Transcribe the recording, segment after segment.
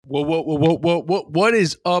What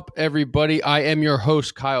is up, everybody? I am your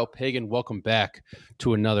host, Kyle Pagan. Welcome back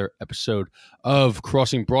to another episode of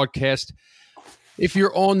Crossing Broadcast. If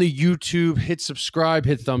you're on the YouTube, hit subscribe,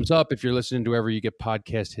 hit thumbs up. If you're listening to wherever you get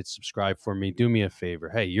podcasts, hit subscribe for me. Do me a favor.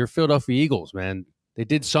 Hey, you're Philadelphia Eagles, man. They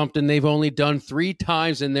did something they've only done 3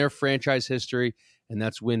 times in their franchise history, and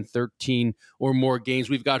that's win 13 or more games.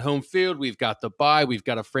 We've got home field. We've got the bye. We've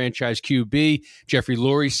got a franchise QB. Jeffrey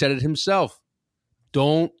Lurie said it himself.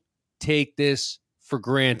 Don't take this for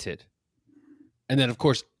granted. And then, of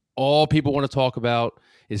course, all people want to talk about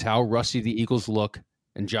is how rusty the Eagles look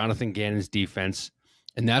and Jonathan Gannon's defense.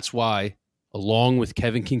 And that's why, along with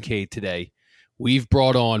Kevin Kincaid today, we've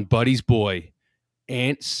brought on Buddy's boy,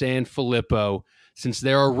 Ant Sanfilippo, since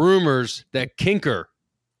there are rumors that Kinker,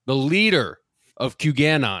 the leader of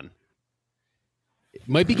QGannon,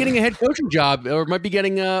 might be getting a head coaching job or might be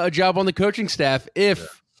getting a job on the coaching staff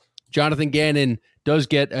if Jonathan Gannon does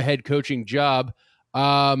get a head coaching job.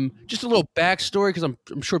 Just a little backstory, because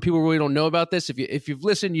I'm sure people really don't know about this. If you've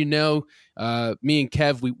listened, you know, me and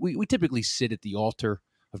Kev, we typically sit at the altar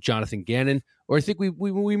of Jonathan Gannon, or I think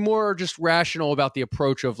we more are just rational about the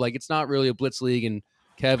approach of, like, it's not really a blitz league, and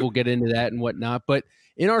Kev will get into that and whatnot. But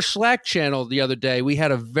in our Slack channel the other day, we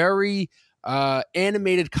had a very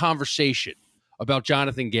animated conversation about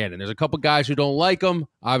Jonathan Gannon. There's a couple guys who don't like him.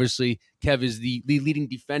 Obviously, Kev is the leading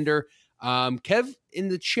defender. Kev in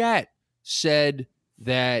the chat said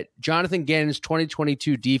that Jonathan Gannon's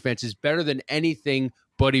 2022 defense is better than anything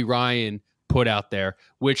Buddy Ryan put out there,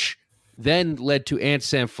 which then led to Ant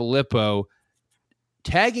Sanfilippo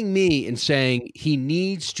tagging me and saying he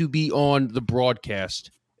needs to be on the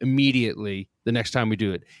broadcast immediately the next time we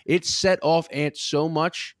do it. It set off Ant so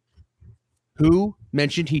much, who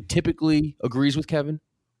mentioned he typically agrees with Kevin,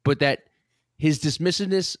 but that his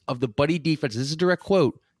dismissiveness of the Buddy defense, this is a direct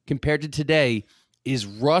quote, compared to today, is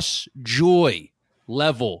Russ Joy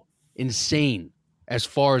level insane as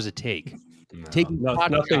far as a take.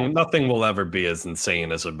 Nothing will ever be as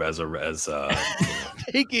insane as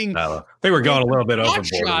taking. They were going a little bit overboard.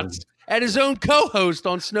 Shots at his own co-host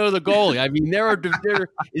on Snow the Goalie. I mean, there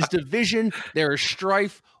is division, there is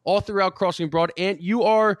strife all throughout Crossing Broad. And you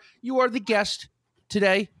are the guest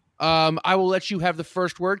today. I will let you have the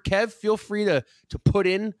first word. Kev, feel free to put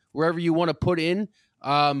in wherever you want to put in.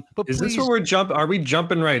 But is this where are we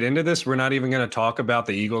jumping right into this? We're not even going to talk about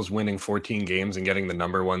the Eagles winning 14 games and getting the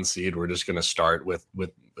number 1 seed. We're just going to start with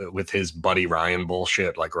his Buddy Ryan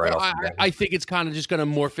bullshit, like right off the bat. I think it's kind of just going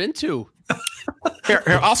to morph into. Here,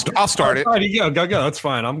 I'll start it. Go. That's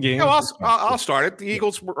fine. I'm game. I'll start it. The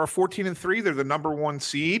Eagles are 14-3. They're the number 1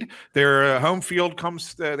 seed. Their home field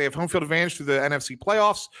comes. They have home field advantage through the NFC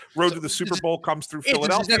playoffs. Road to the Super Bowl comes through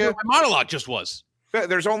Philadelphia. That's what my monologue just was.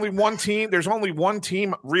 There's only one team. There's only one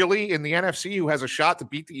team really in the NFC who has a shot to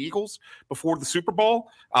beat the Eagles before the Super Bowl.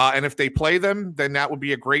 And if they play them, then that would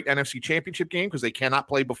be a great NFC championship game, because they cannot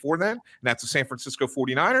play before then. And that's the San Francisco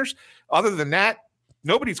 49ers. Other than that,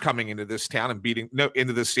 nobody's coming into this town and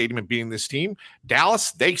into this stadium and beating this team.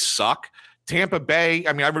 Dallas, they suck. Tampa Bay,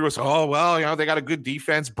 I mean, everybody was, they got a good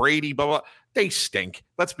defense. Brady, blah, blah. They stink.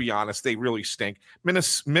 Let's be honest. They really stink.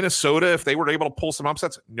 Minnesota, if they were able to pull some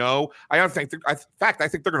upsets, no. I think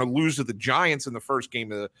they're going to lose to the Giants in the first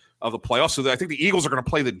game of the playoffs. So I think the Eagles are going to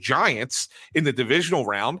play the Giants in the divisional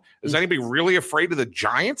round. Is anybody really afraid of the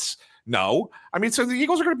Giants? No. I mean, so the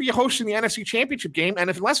Eagles are going to be hosting the NFC Championship game, and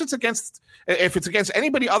if it's against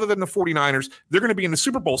anybody other than the 49ers, they're going to be in the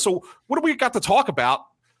Super Bowl. So what do we got to talk about?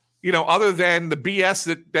 Other than the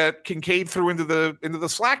BS that Kincaid threw into the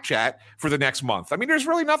Slack chat for the next month. I mean, there's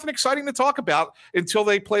really nothing exciting to talk about until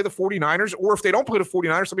they play the 49ers, or if they don't play the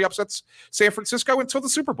 49ers, somebody upsets San Francisco until the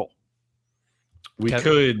Super Bowl. We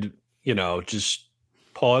could, just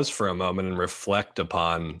pause for a moment and reflect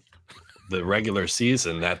upon the regular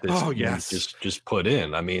season that this just put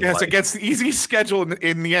in. I mean, against the easy schedule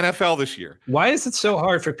in the NFL this year. Why is it so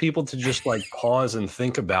hard for people to just pause and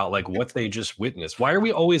think about what they just witnessed? Why are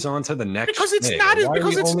we always on to the next? Because it's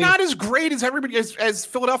not as great as everybody as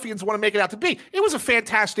Philadelphians want to make it out to be. It was a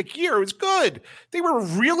fantastic year. It was good. They were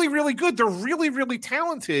really, really good. They're really, really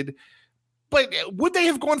talented. But would they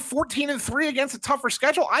have gone 14-3 against a tougher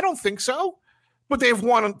schedule? I don't think so. But they've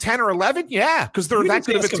won 10 or 11? Yeah, because they're that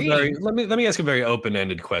good of a team. Let me ask a very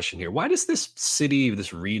open-ended question here. Why does this city,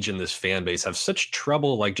 this region, this fan base have such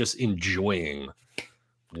trouble just enjoying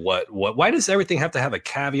why does everything have to have a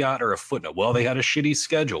caveat or a footnote? Well, they had a shitty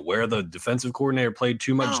schedule where the defensive coordinator played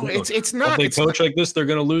too much. No, it's not. If they coach like this, they're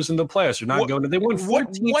going to lose in the playoffs. They're not going to. They won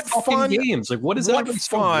 14 games. What is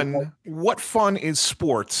that? What fun is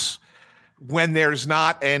sports when there's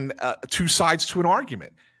not two sides to an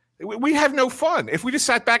argument? We have no fun. If we just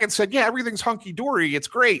sat back and said, yeah, everything's hunky-dory, it's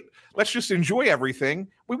great, let's just enjoy everything,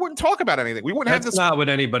 we wouldn't talk about anything. We wouldn't have this. That's not what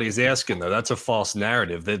anybody's asking, though. That's a false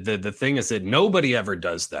narrative. The thing is that nobody ever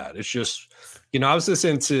does that. It's just, I was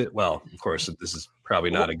listening to, well, of course, this is probably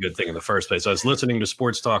not a good thing in the first place. I was listening to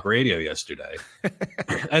Sports Talk Radio yesterday,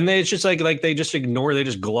 and it's just like they just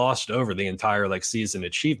glossed over the entire season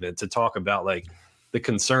achievement to talk about the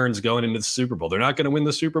concerns going into the Super Bowl. They're not going to win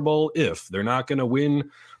the Super Bowl if they're not going to win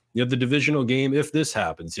the divisional game if this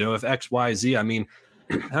happens, if X, Y, Z. I mean,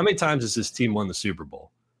 how many times has this team won the Super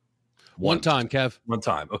Bowl? One time, Kev. One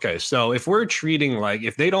time. Okay, so if we're treating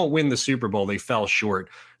if they don't win the Super Bowl, they fell short,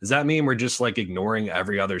 does that mean we're just ignoring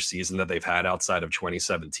every other season that they've had outside of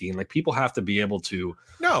 2017? People have to be able to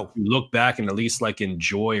look back and at least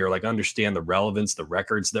enjoy or understand the relevance, the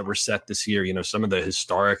records that were set this year, some of the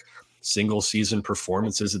historic single season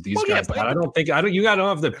performances that these guys had. You don't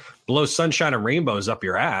have to blow sunshine and rainbows up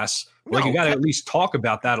your ass. You got to at least talk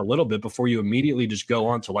about that a little bit before you immediately just go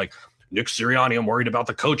on to Nick Sirianni, I'm worried about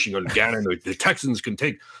the coaching, and Gannon, the Texans can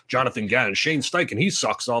take Jonathan Gannon, Shane Steichen, he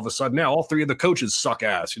sucks all of a sudden. Now all three of the coaches suck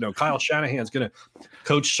ass. Kyle Shanahan's going to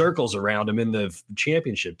coach circles around him in the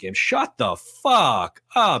championship game. Shut the fuck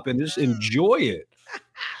up and just enjoy it.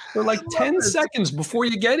 For 10 seconds before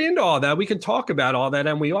you get into all that, we can talk about all that,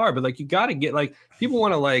 and we are, but you got to get people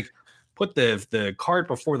want to put the cart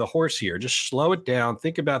before the horse here. Just slow it down.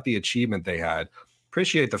 Think about the achievement they had.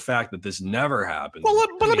 Appreciate the fact that this never happened. Well,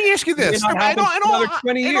 but let me ask you this: in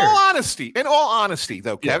all honesty,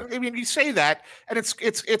 though, Kevin, I mean, you say that, and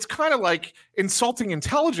it's kind of insulting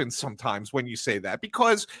intelligence sometimes when you say that,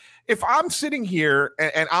 because if I'm sitting here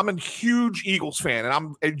and I'm a huge Eagles fan and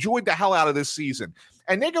I'm enjoyed the hell out of this season,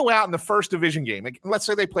 and they go out in the first division game, let's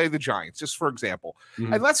say they play the Giants, just for example,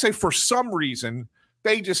 and let's say for some reason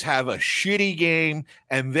they just have a shitty game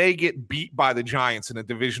and they get beat by the Giants in a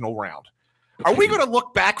divisional round. Are we going to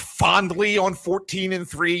look back fondly on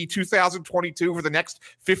 14-3, 2022 for the next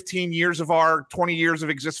 15 years of our 50 years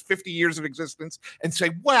of existence and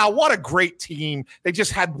say, wow, what a great team. They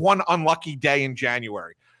just had one unlucky day in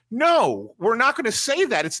January. No, we're not going to say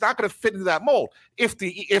that. It's not going to fit into that mold. If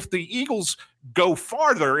the Eagles go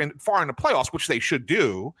far in the playoffs, which they should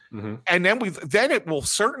do, and then it will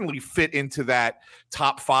certainly fit into that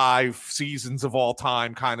top 5 seasons of all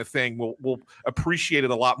time kind of thing. We'll appreciate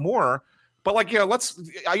it a lot more. But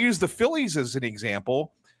I use the Phillies as an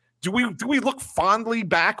example. Do we look fondly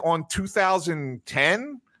back on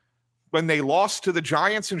 2010 when they lost to the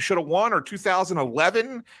Giants and should have won, or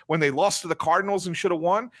 2011 when they lost to the Cardinals and should have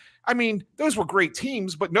won? I mean, those were great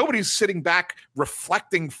teams, but nobody's sitting back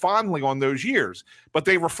reflecting fondly on those years. But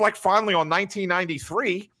they reflect fondly on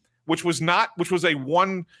 1993, which was a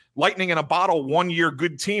one lightning in a bottle 1 year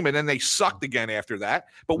good team, and then they sucked again after that.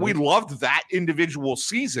 But we loved that individual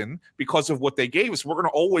season because of what they gave us. We're going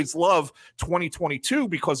to always love 2022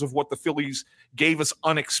 because of what the Phillies gave us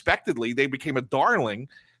unexpectedly. They became a darling.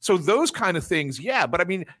 So those kind of things, yeah. But I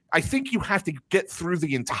mean, I think you have to get through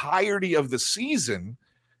the entirety of the season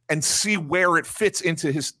and see where it fits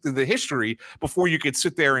into the history before you could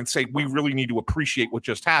sit there and say, we really need to appreciate what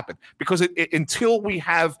just happened. Because until we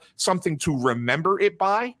have something to remember it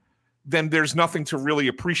by, then there's nothing to really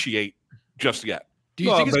appreciate just yet. Do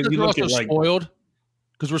you think it's because we're also spoiled?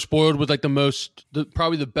 Because we're spoiled with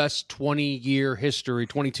probably the best 22-year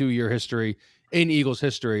history in Eagles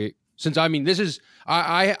history. Since, I mean, this is,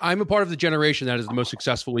 I'm a part of the generation that is the most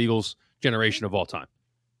successful Eagles generation of all time.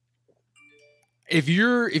 If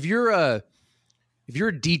you're a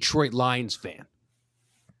Detroit Lions fan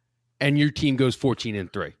and your team goes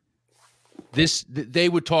 14-3, they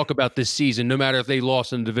would talk about this season, no matter if they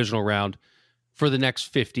lost in the divisional round, for the next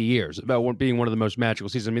 50 years, about being one of the most magical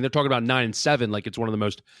seasons. I mean, they're talking about 9-7 like it's one of the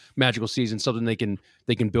most magical seasons, something they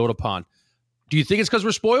can build upon. Do you think it's because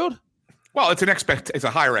we're spoiled? Well, it's a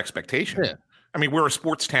higher expectation. Yeah. I mean, we're a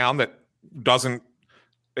sports town that doesn't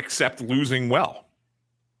accept losing well.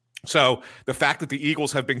 So the fact that the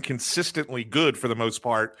Eagles have been consistently good for the most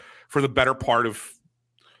part for the better part of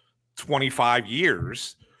 25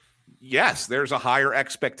 years, yes, there's a higher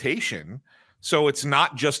expectation. So it's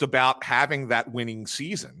not just about having that winning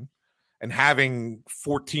season and having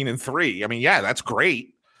 14-3. I mean, yeah, that's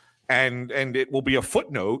great. And it will be a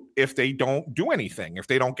footnote if they don't do anything. If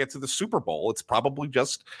they don't get to the Super Bowl, it's probably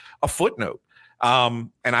just a footnote. And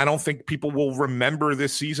I don't think people will remember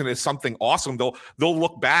this season as something awesome. They'll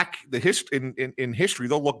look back in history.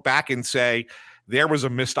 They'll look back and say there was a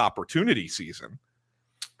missed opportunity season,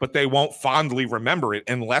 but they won't fondly remember it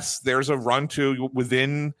unless there's a run to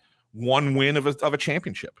within one win of a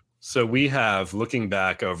championship. So we have, looking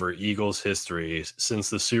back over Eagles history since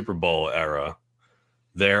the Super Bowl era,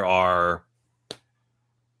 there are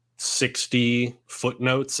 60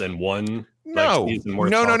 footnotes and one season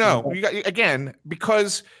worth no. You got, again,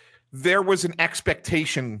 because there was an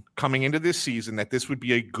expectation coming into this season that this would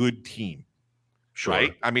be a good team. Sure.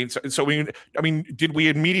 Right. I mean, did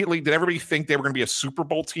everybody think they were going to be a Super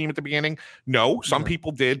Bowl team at the beginning? No, some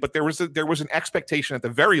people did, but there was an expectation at the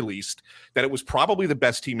very least that it was probably the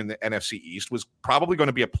best team in the NFC East, was probably going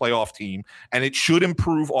to be a playoff team, and it should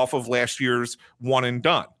improve off of last year's one and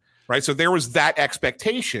done. Right. So there was that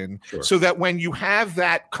expectation, so that when you have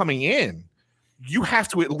that coming in, you have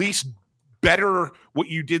to at least better what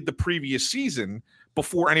you did the previous season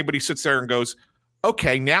before anybody sits there and goes,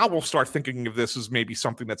 okay, now we'll start thinking of this as maybe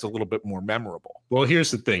something that's a little bit more memorable. Well,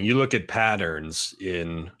 here's the thing. You look at patterns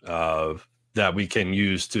in that we can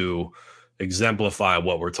use to exemplify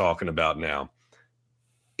what we're talking about now.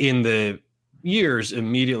 In the years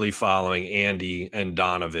immediately following Andy and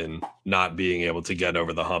Donovan not being able to get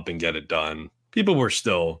over the hump and get it done, people were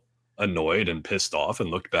still annoyed and pissed off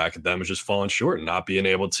and looked back at them as just falling short and not being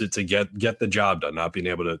able to get the job done, not being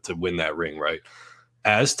able to win that ring, right?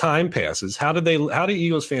 As time passes, how do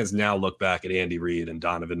Eagles fans now look back at Andy Reid and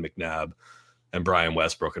Donovan McNabb and Brian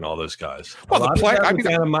Westbrook and all those guys? Well,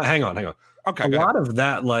 hang on. Okay, a lot of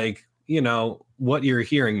that, what you're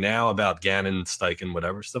hearing now about Gannon, Steichen,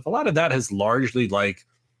 whatever stuff, a lot of that has largely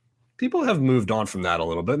people have moved on from that a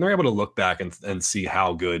little bit, and they're able to look back and see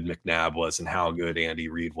how good McNabb was and how good Andy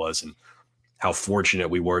Reid was and how fortunate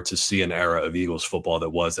we were to see an era of Eagles football that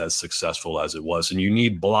was as successful as it was. And you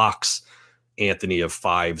need blocks, Anthony, of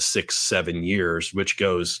 5, 6, 7 years, which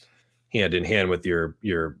goes hand in hand with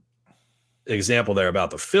your example there about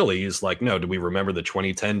the Phillies. No, do we remember the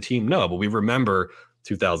 2010 team? No, but we remember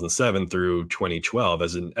 2007 through 2012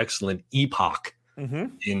 as an excellent epoch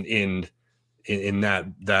in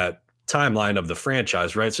that timeline of the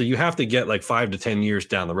franchise, right? So you have to get 5 to 10 years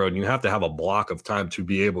down the road, and you have to have a block of time to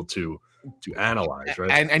be able to analyze,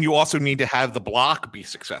 right? And you also need to have the block be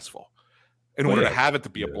successful in order to have it to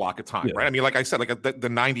be a block of time, right? I mean, like I said, the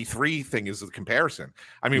 93 thing is the comparison.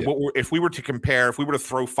 I mean, if we were to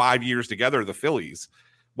throw 5 years together, the Phillies,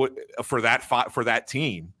 for that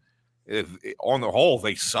team, on the whole,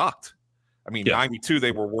 they sucked. I mean, 92,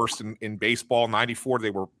 they were worse in baseball. 94,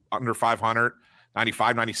 they were under 500.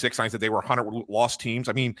 95, 96, I said they were 100 lost teams.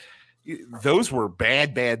 I mean, those were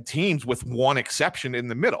bad teams with one exception in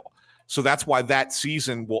the middle. So that's why that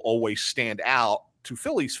season will always stand out to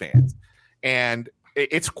Phillies fans. And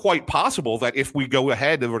it's quite possible that if we go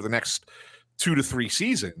ahead over the next 2 to 3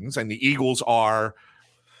 seasons and the Eagles are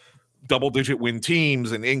double-digit win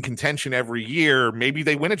teams and in contention every year, maybe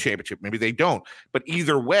they win a championship, maybe they don't. But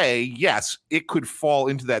either way, yes, it could fall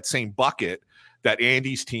into that same bucket that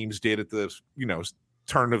Andy's teams did at the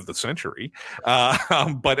turn of the century.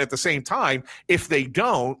 But at the same time, if they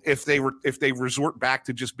don't, if they resort back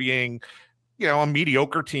to just being a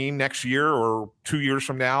mediocre team next year or 2 years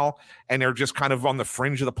from now, and they're just kind of on the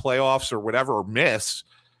fringe of the playoffs or whatever, or miss,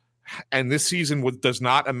 and this season does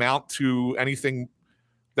not amount to anything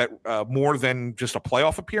that more than just a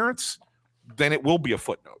playoff appearance, then it will be a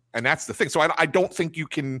footnote. And that's the thing. So I don't think you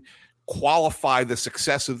can qualify the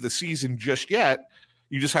success of the season just yet.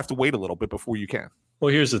 You just have to wait a little bit before you can.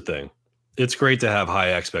 Well, here's the thing. It's great to have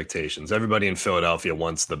high expectations. Everybody in Philadelphia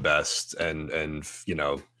wants the best and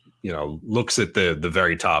looks at the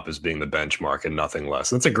very top as being the benchmark and nothing less.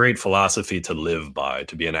 That's a great philosophy to live by,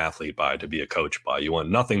 to be an athlete by, to be a coach by. You want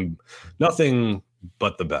nothing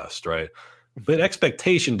but the best, right? But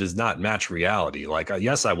expectation does not match reality.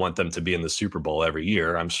 Yes, I want them to be in the Super Bowl every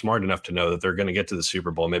year. I'm smart enough to know that they're going to get to the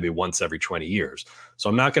Super Bowl maybe once every 20 years. So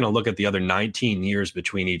I'm not going to look at the other 19 years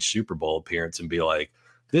between each Super Bowl appearance and be like,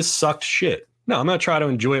 this sucked shit. No, I'm going to try to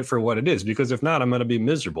enjoy it for what it is, because if not, I'm going to be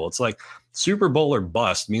miserable. It's like Super Bowl or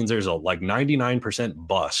bust means there's a 99%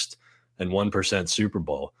 bust and 1% Super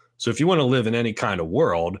Bowl. So if you want to live in any kind of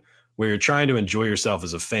world where you're trying to enjoy yourself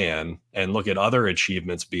as a fan and look at other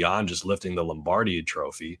achievements beyond just lifting the Lombardi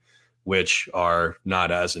trophy, which are not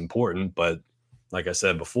as important. But like I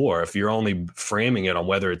said before, if you're only framing it on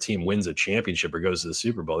whether a team wins a championship or goes to the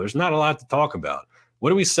Super Bowl, there's not a lot to talk about.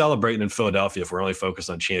 What are we celebrating in Philadelphia if we're only focused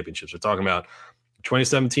on championships? We're talking about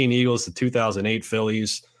 2017 Eagles, the 2008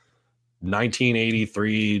 Phillies,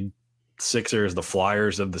 1983 Sixers, the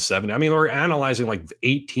Flyers of the 70s. I mean, we're analyzing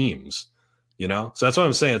 8 teams. So that's what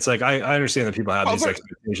I'm saying. It's I understand that people have these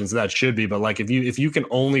expectations, that should be, but if you can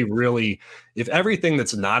only really, if everything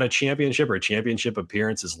that's not a championship or a championship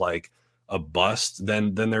appearance is a bust,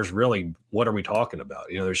 then there's really, what are we talking about?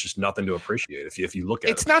 There's just nothing to appreciate if you look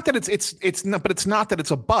at it. It's not that it's not, but it's not that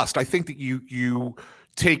it's a bust. I think that you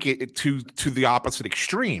take it to the opposite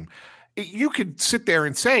extreme. you could sit there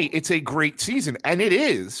and say it's a great season, and it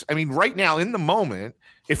is. I mean, right now in the moment,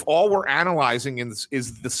 if all we're analyzing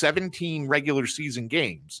is the 17 regular season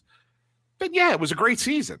games, then yeah, it was a great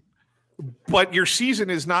season. But your season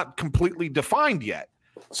is not completely defined yet.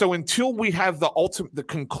 So until we have the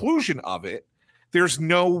conclusion of it, there's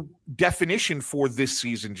no definition for this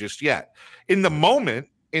season just yet. In the moment,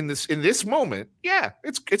 in this moment, yeah,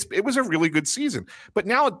 it was a really good season. But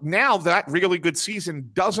now that really good season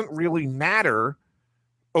doesn't really matter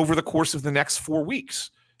over the course of the next 4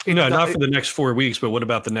 weeks. Not for the next 4 weeks, but what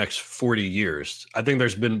about the next 40 years? I think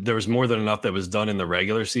there was more than enough that was done in the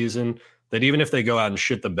regular season that even if they go out and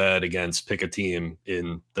shit the bed against pick a team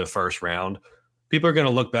in the first round, people are going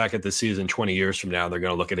to look back at the season 20 years from now. They're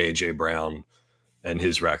going to look at A.J. Brown and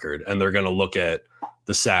his record, and they're going to look at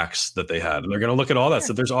the sacks that they had, and they're going to look at all that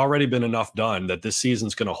stuff. There's already been enough done that this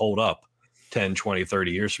season's going to hold up 10, 20,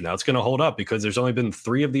 30 years from now. It's going to hold up because there's only been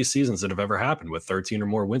 3 of these seasons that have ever happened with 13 or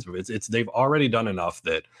more wins. They've already done enough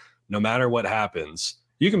that no matter what happens,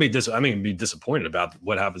 you can be disappointed about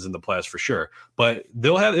what happens in the playoffs for sure, but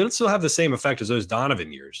it'll still have the same effect as those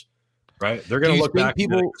Donovan years, right? They're going to look back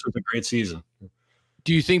and this was a great season.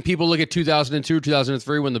 Do you think people look at 2002,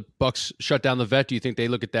 2003 when the Bucks shut down the vet? Do you think they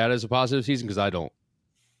look at that as a positive season? Because I don't.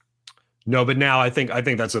 No, but now I think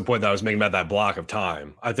that's the point that I was making about that block of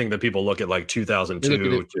time. I think that people look at like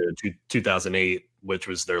 2002 to 2008, which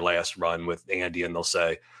was their last run with Andy, and they'll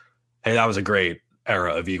say, "Hey, that was a great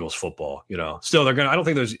era of Eagles football." Still I don't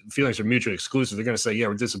think those feelings are mutually exclusive. They're going to say, "Yeah,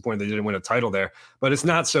 we're disappointed they didn't win a title there," but it's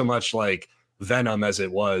not so much like venom as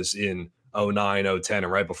it was in 09, 010,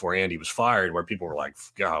 and right before Andy was fired, where people were like,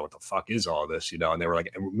 "God, what the fuck is all this?" And they were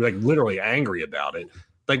like literally angry about it.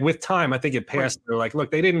 Like with time, I think it passed. They're like, look,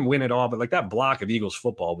 they didn't win it all, but like that block of Eagles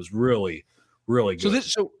football was really, really good.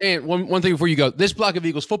 And one thing before you go, this block of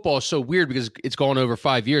Eagles football is so weird because it's gone over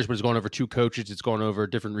 5 years, but it's gone over 2 coaches, it's gone over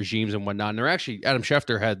different regimes and whatnot. And they're actually, Adam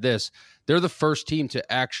Schefter had this. They're the first team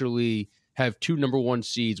to actually have 2 number 1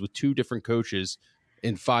 seeds with 2 different coaches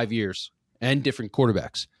in 5 years and different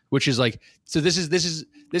quarterbacks. Which is like, so this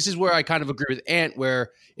is where I kind of agree with Ant, where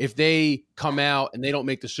if they come out and they don't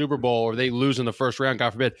make the Super Bowl or they lose in the first round, God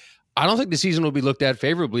forbid, I don't think the season will be looked at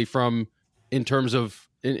favorably from Eagles.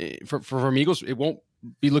 It won't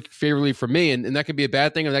be looked favorably from me, and that could be a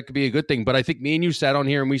bad thing or that could be a good thing. But I think me and you sat on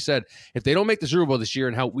here and we said if they don't make the Super Bowl this year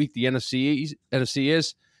and how weak the NFC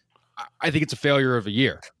is, I think it's a failure of a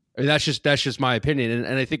year. I mean, that's just my opinion.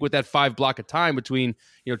 And I think with that 5 block of time between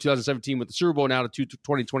 2017 with the Super Bowl now to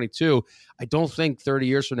 2022, I don't think 30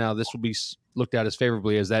 years from now this will be looked at as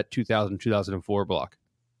favorably as that 2004 block.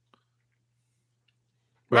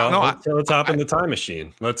 Well, let's hop in the time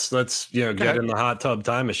machine. Let's get in the hot tub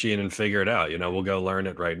time machine and figure it out. We'll go learn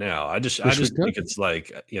it right now. I just think it's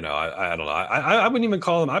like I don't know. I wouldn't even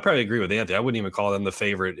call them. I probably agree with Anthony. I wouldn't even call them the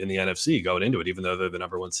favorite in the NFC going into it, even though they're the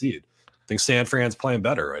number 1 seed. I think San Fran's playing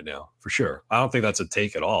better right now, for sure. I don't think that's a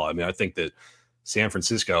take at all. I mean, I think that San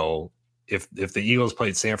Francisco, if the Eagles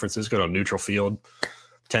played San Francisco on neutral field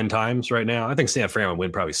 10 times right now, I think San Fran would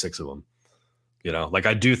win probably 6 of them.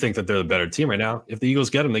 I do think that they're the better team right now. If the Eagles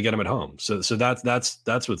get them, they get them at home. So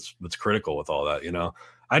that's what's critical with all that.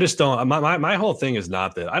 I just don't. My whole thing is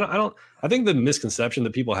not that. I think the misconception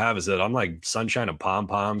that people have is that I'm like sunshine and pom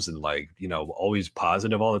poms and always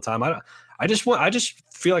positive all the time. I just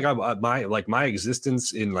feel like my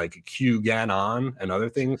existence in like QAnon and other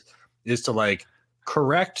things is to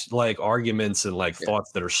correct arguments and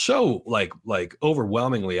thoughts that are so like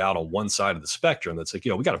overwhelmingly out on one side of the spectrum. That's like,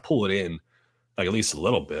 we got to pull it in at least a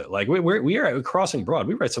little bit. Like we are at Crossing Broad.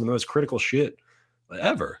 We write some of the most critical shit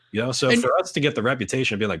ever, So for us to get the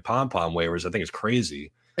reputation of being like pom pom waivers, I think it's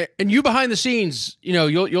crazy. And you behind the scenes,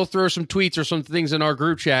 you'll throw some tweets or some things in our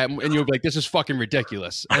group chat, and you'll be like, "This is fucking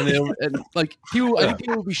ridiculous." And people, I think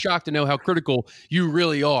people will be shocked to know how critical you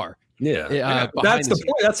really are. Yeah, that's the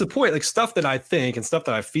point. That's the point. Like stuff that I think and stuff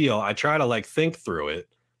that I feel, I try to think through it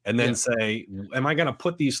and then say, "Am I going to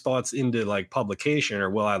put these thoughts into publication, or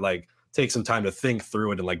will I take some time to think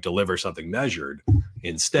through it and deliver something measured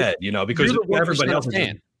instead?" Because everybody else is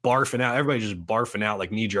just barfing out. Everybody's just barfing out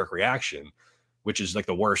knee jerk reaction, which is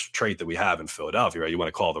the worst trait that we have in Philadelphia, right? You want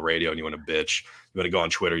to call the radio and you want to bitch. You want to go on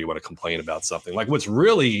Twitter. You want to complain about something. What's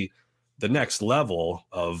really the next level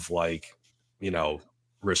of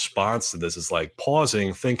response to this is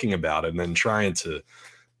pausing, thinking about it, and then trying to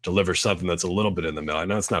deliver something that's a little bit in the middle. I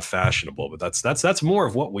know it's not fashionable, but that's more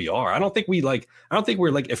of what we are. I don't think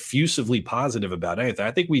we're effusively positive about anything.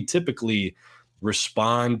 I think we typically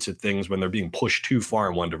respond to things when they're being pushed too far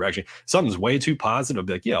in one direction. Something's way too positive.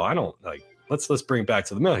 Be like, I don't let's bring it back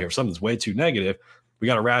to the middle here. If something's way too negative, We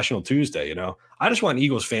got a Rational Tuesday, you know. I just want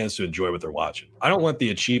Eagles fans to enjoy what they're watching. I don't want the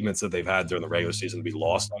achievements that they've had during the regular season to be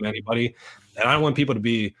lost on anybody. And I don't want people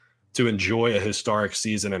to enjoy a historic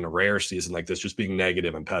season and a rare season like this just being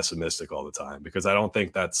negative and pessimistic all the time, because I don't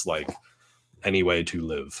think that's like any way to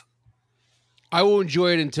live. I will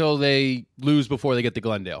enjoy it until they lose before they get to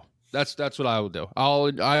Glendale. That's what I will do.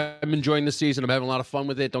 I'm enjoying the season. I'm having a lot of fun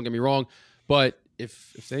with it. Don't get me wrong, but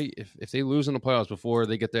if they lose in the playoffs before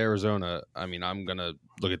they get to Arizona, I mean, I'm gonna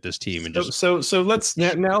look at this team and so let's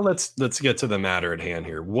get to the matter at hand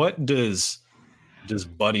here. What does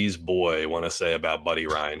Buddy's boy want to say about Buddy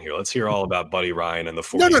Ryan here? Let's hear all about Buddy Ryan and the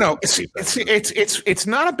 40. No. It's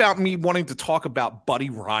not about me wanting to talk about Buddy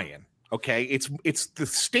Ryan. Okay, it's the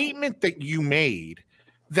statement that you made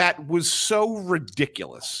that was so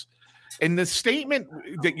ridiculous. And the statement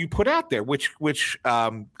that you put out there, which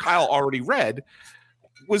Kyle already read,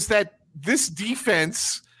 was that this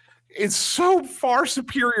defense is so far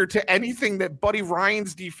superior to anything that Buddy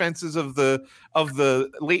Ryan's defenses of the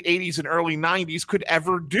late 80s and early 90s could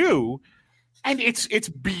ever do. And it's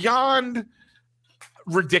beyond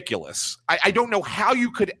ridiculous. I don't know how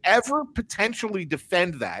you could ever potentially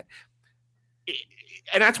defend that.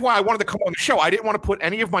 And that's why I wanted to come on the show. I didn't want to put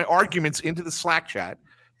any of my arguments into the Slack chat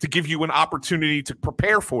to give you an opportunity to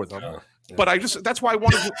prepare for them. Yeah. But that's why I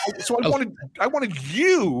wanted I wanted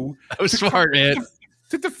you that was smart, man.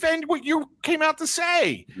 To defend what you came out to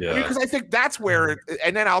say. Yeah. Because I think that's where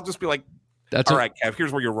and then I'll just be like, all right, Kev,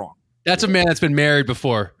 here's where you're wrong. That's a man that's been married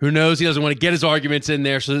before. Who knows? He doesn't want to get his arguments in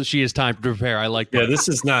there so that she has time to prepare. I like that. Yeah, this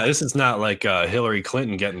is not like Hillary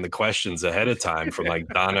Clinton getting the questions ahead of time from like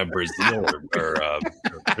Donna Brazile or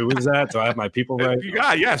who is that? Do I have my people right?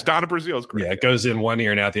 Yeah, yes, Donna Brazile is correct. Yeah, it goes in one ear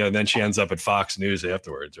and out the other, and then she ends up at Fox News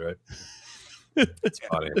afterwards, right? It's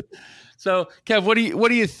funny. So, Kev, what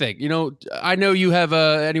do you think? You know, I know you have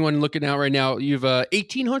anyone looking out right now. You've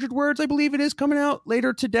 1,800 words, I believe it is, coming out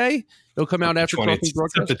later today. It'll come out after 20. It's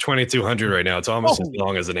up to 2,200 right now. It's almost as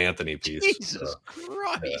long as an Anthony piece. Jesus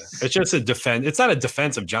Christ! Yeah. It's just a defense. It's not a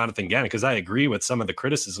defense of Jonathan Gannon, because I agree with some of the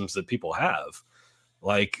criticisms that people have.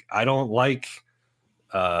 Like, I don't like,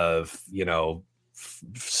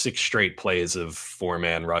 6 straight plays of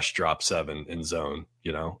 4-man rush drop 7 in zone.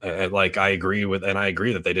 You know, and I agree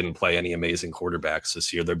that they didn't play any amazing quarterbacks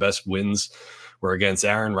this year. Their best wins were against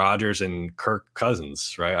Aaron Rodgers and Kirk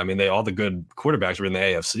Cousins, right? I mean, all the good quarterbacks were in the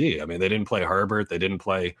AFC. I mean, they didn't play Herbert, they didn't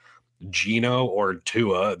play Geno or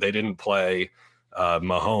Tua, they didn't play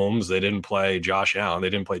Mahomes, they didn't play Josh Allen, they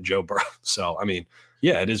didn't play Joe Burrow. So, I mean,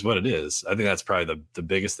 yeah, it is what it is. I think that's probably the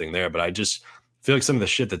biggest thing there. But I just feel like some of the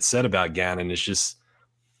shit that's said about Gannon is just.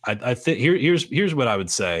 I think here's what I would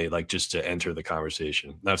say, like, just to enter the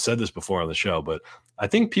conversation. And I've said this before on the show, but I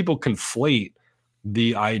think people conflate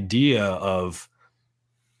the idea of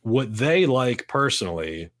what they like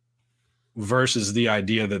personally versus the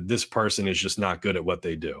idea that this person is just not good at what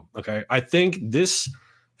they do. Okay. I think this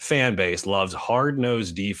fan base loves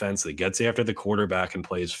hard-nosed defense that gets after the quarterback and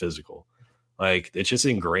plays physical. Like, it's just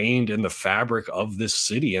ingrained in the fabric of this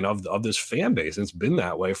city and of this fan base. And it's been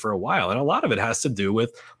that way for a while. And a lot of it has to do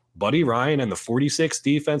with Buddy Ryan and the 46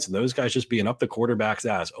 defense and those guys just being up the quarterback's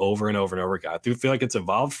ass over and over and over again. I do feel like it's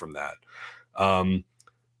evolved from that.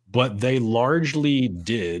 But they largely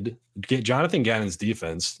did get Jonathan Gannon's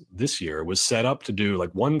defense this year was set up to do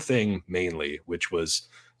like one thing mainly, which was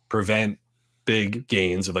prevent big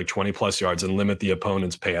gains of like 20 plus yards and limit the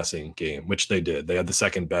opponent's passing game, which they did. They had the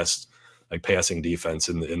second best like passing defense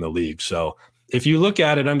in the league. So if you look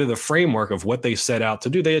at it under the framework of what they set out to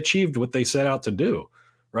do, they achieved what they set out to do,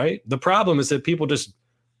 right? The problem is that people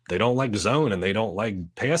they don't like zone and they don't like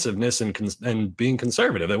passiveness and being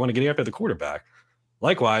conservative. They want to get after the quarterback.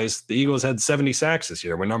 Likewise, the Eagles had 70 sacks this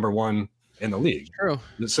year. We're number 1 in the league. True.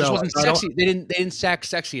 So it wasn't sexy. They didn't sack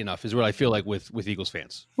sexy enough is what I feel like with Eagles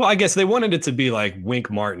fans. Well, I guess they wanted it to be like Wink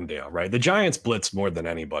Martindale, right? The Giants blitzed more than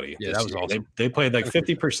anybody. Yeah, that was awesome. They played like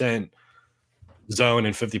 50% zone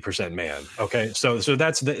and 50% man. Okay. So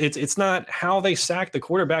that's it's not how they sack the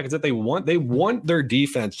quarterback, it's that they want their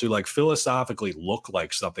defense to like philosophically look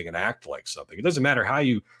like something and act like something. It doesn't matter how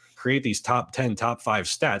you create these top 10, top 5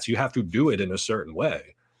 stats, you have to do it in a certain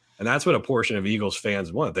way. And that's what a portion of Eagles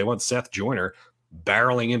fans want. They want Seth Joyner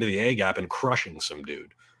barreling into the A gap and crushing some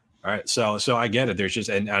dude. All right. So I get it.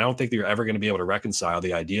 And I don't think they're ever going to be able to reconcile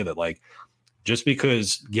the idea that like, just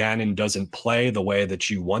because Gannon doesn't play the way that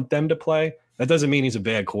you want them to play, that doesn't mean he's a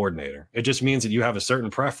bad coordinator. It just means that you have a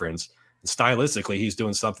certain preference. Stylistically, he's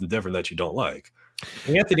doing something different that you don't like.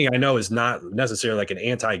 Anthony, I know, is not necessarily like an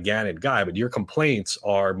anti-Gannon guy, but your complaints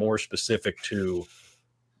are more specific to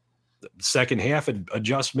second half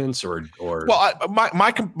adjustments or well,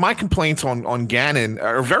 my complaints on Gannon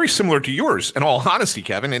are very similar to yours, in all honesty,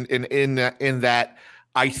 Kevin, in that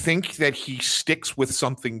I think that he sticks with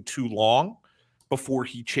something too long before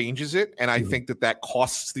he changes it, and I think that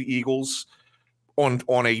costs the Eagles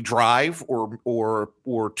on a drive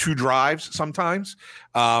or two drives sometimes.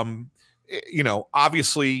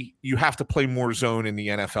 Obviously you have to play more zone in the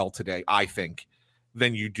NFL today, I think,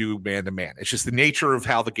 than you do man-to-man. It's just the nature of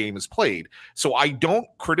how the game is played. So I don't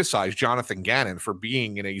criticize Jonathan Gannon for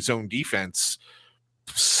being in a zone defense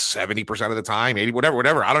 70% of the time, 80,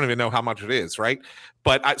 whatever. I don't even know how much it is, right?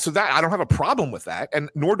 But I don't have a problem with that. And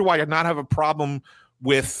nor do I not have a problem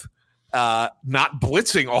with not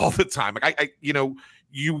blitzing all the time. Like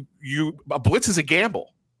a blitz is a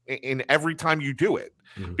gamble in every time you do it,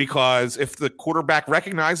 because if the quarterback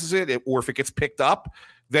recognizes it, or if it gets picked up,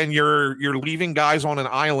 then you're leaving guys on an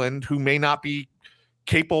island who may not be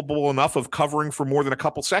capable enough of covering for more than a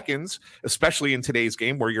couple seconds, especially in today's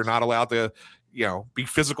game where you're not allowed to, be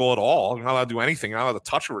physical at all. You're not allowed to do anything. You're not allowed to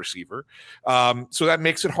touch a receiver. So that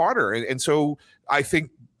makes it harder. And so I think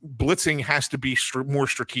blitzing has to be more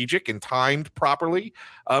strategic and timed properly.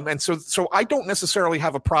 And so I don't necessarily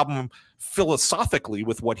have a problem philosophically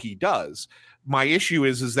with what he does. My issue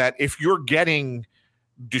is that if you're getting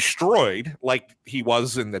destroyed like he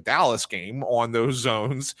was in the Dallas game on those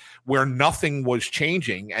zones where nothing was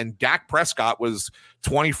changing and Dak Prescott was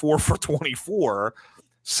 24 for 24,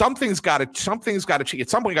 something's got to change. At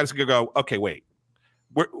some point, you got to go, okay, wait,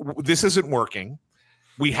 this isn't working.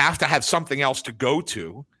 We have to have something else to go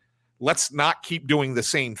to. Let's not keep doing the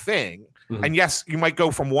same thing. And yes, you might go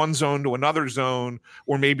from one zone to another zone,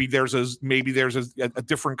 or maybe there's a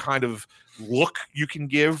different kind of look you can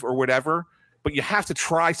give or whatever. But you have to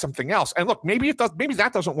try something else. And look, maybe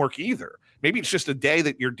that doesn't work either. Maybe it's just a day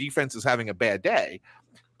that your defense is having a bad day.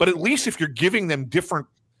 But at least if you're giving them different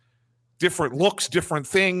looks, different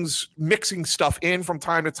things, mixing stuff in from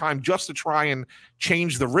time to time just to try and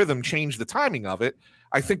change the rhythm, change the timing of it,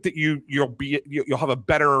 I think that you'll have a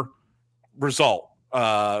better result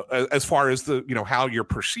as far as how you're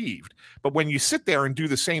perceived. But when you sit there and do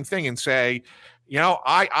the same thing and say,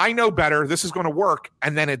 I know better, this is going to work,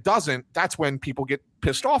 and then it doesn't, that's when people get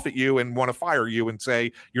pissed off at you and want to fire you and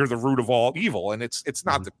say you're the root of all evil. And it's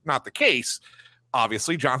not the case.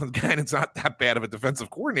 Obviously, Jonathan Gannon's not that bad of a defensive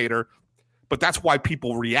coordinator, but that's why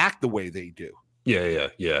people react the way they do.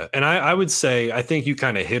 Yeah. And I would say, I think you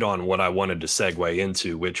kind of hit on what I wanted to segue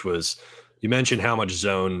into, which was, you mentioned how much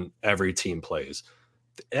zone every team plays.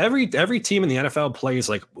 Every team in the NFL plays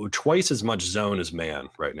like twice as much zone as man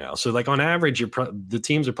right now. So like on average, the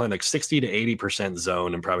teams are playing like 60 to 80%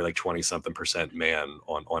 zone and probably like 20-something% man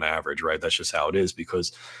on average, right? That's just how it is,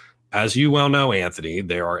 because as you well know, Anthony,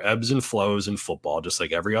 there are ebbs and flows in football, just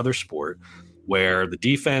like every other sport, where the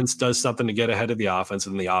defense does something to get ahead of the offense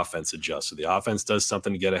and the offense adjusts. So the offense does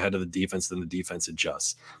something to get ahead of the defense, then the defense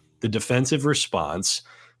adjusts. The defensive response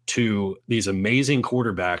to these amazing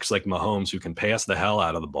quarterbacks like Mahomes, who can pass the hell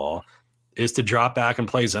out of the ball, is to drop back and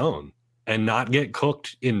play zone and not get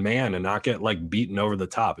cooked in man and not get like beaten over the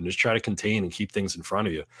top and just try to contain and keep things in front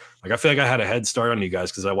of you. Like, I feel like I had a head start on you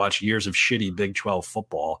guys because I watched years of shitty Big 12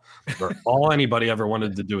 football where all anybody ever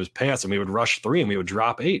wanted to do was pass, and we would rush 3 and we would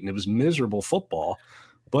drop 8, and it was miserable football.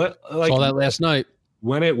 But like, saw that last night.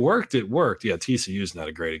 When it worked, it worked. Yeah, TCU's not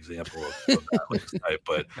a great example of that last night,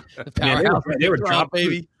 but man, they were drop,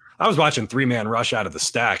 baby. I was watching 3-man rush out of the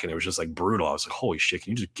stack, and it was just like brutal. I was like, holy shit,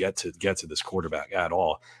 can you just get to this quarterback at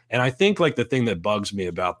all? And I think like the thing that bugs me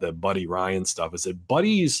about the Buddy Ryan stuff is that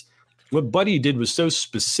what Buddy did was so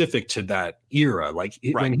specific to that era. Like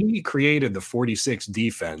when he created the 46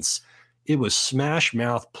 defense, it was smash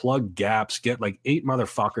mouth, plug gaps, get like 8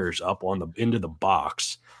 motherfuckers up into the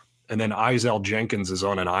box. And then Izell Jenkins is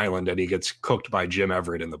on an island and he gets cooked by Jim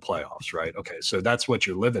Everett in the playoffs, right? Okay, so that's what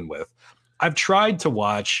you're living with. I've tried to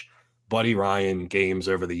watch Buddy Ryan games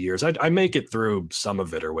over the years. I make it through some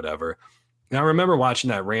of it or whatever. And I remember watching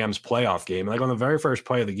that Rams playoff game. Like on the very first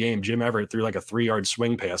play of the game, Jim Everett threw like a 3-yard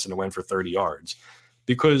swing pass and it went for 30 yards.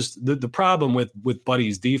 Because the problem with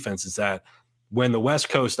Buddy's defense is that when the West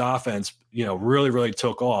Coast offense, really, really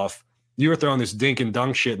took off, you were throwing this dink and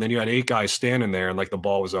dunk shit, and then you had 8 guys standing there and like the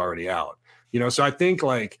ball was already out. So I think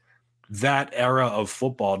like that era of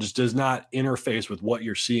football just does not interface with what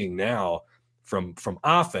you're seeing now from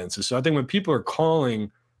offenses. So I think when people are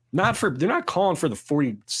calling, they're not calling for the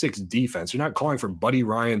 46 defense. They're not calling for Buddy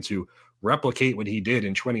Ryan to replicate what he did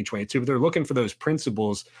in 2022, but they're looking for those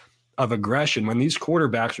principles of aggression when these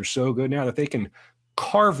quarterbacks are so good now that they can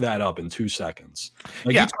carve that up in 2 seconds.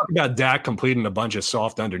 Like, you talk about Dak completing a bunch of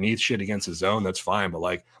soft underneath shit against his zone, that's fine. But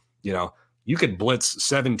like You know, you could blitz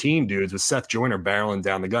 17 dudes with Seth Joyner barreling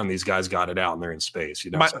down the gun. These guys got it out and they're in space.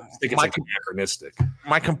 You know, so I think it's like anachronistic.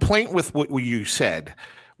 My complaint with what you said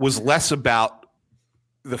was less about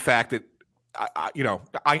the fact that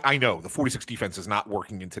I know the 46 defense is not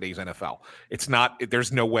working in today's NFL. It's not.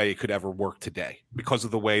 There's no way it could ever work today because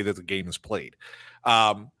of the way that the game is played.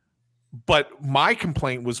 But my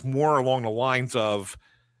complaint was more along the lines of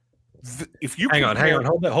if you hang on,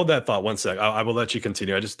 hold that thought 1 sec. I will let you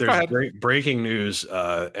continue. There's great breaking news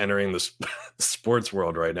entering the sports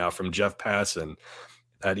world right now from Jeff Passan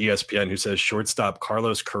at ESPN, who says shortstop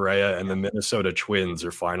Carlos Correa and the Minnesota Twins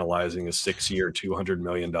are finalizing a 6-year, $200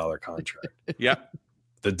 million contract. Yep.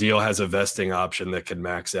 The deal has a vesting option that can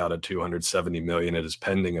max out at $270 million. It is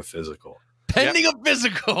pending a physical. A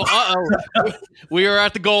physical. Uh-oh. We are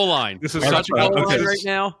at the goal line. This is such a goal line right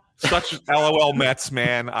now. Such LOL Mets,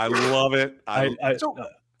 man. I love it.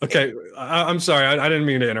 Okay, I'm sorry. I didn't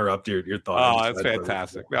mean to interrupt your thought. Oh, that's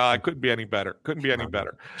fantastic. No, it couldn't be any better.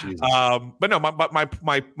 But no,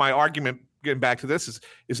 my argument, getting back to this,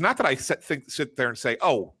 is not that I sit there and say,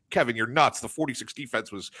 "Oh, Kevin, you're nuts. The 46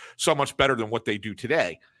 defense was so much better than what they do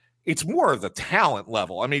today." It's more of the talent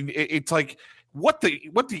level. I mean, it's like what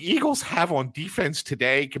the Eagles have on defense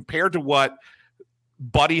today compared to what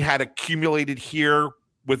Buddy had accumulated here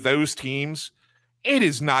with those teams. It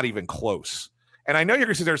is not even close. And I know you're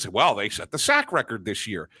going to sit there and say, well, they set the sack record this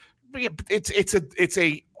year. It's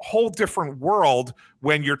a whole different world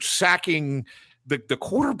when you're sacking the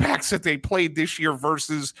quarterbacks that they played this year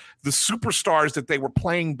versus the superstars that they were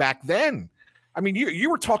playing back then. I mean, you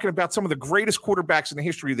were talking about some of the greatest quarterbacks in the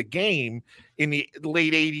history of the game in the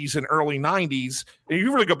late 80s and early 90s. And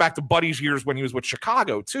you really go back to Buddy's years when he was with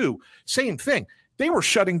Chicago, too. Same thing. They were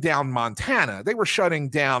shutting down Montana. They were shutting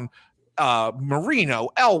down Marino,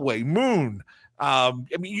 Elway, Moon. I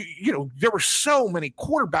mean, there were so many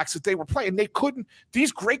quarterbacks that they were playing.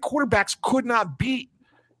 These great quarterbacks could not beat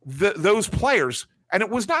those players. And it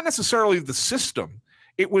was not necessarily the system.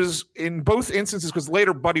 It was in both instances, because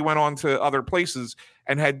later Buddy went on to other places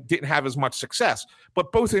and didn't have as much success.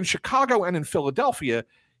 But both in Chicago and in Philadelphia,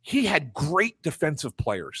 he had great defensive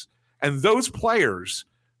players. And those players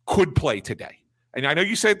could play today. And I know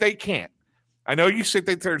you said they can't. I know you sit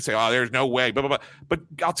there and say, oh, there's no way, blah, blah, blah. But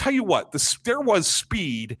I'll tell you what, there was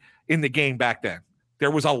speed in the game back then.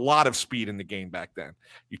 There was a lot of speed in the game back then.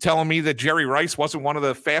 You telling me that Jerry Rice wasn't one of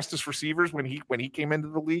the fastest receivers when he came into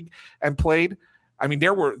the league and played? I mean,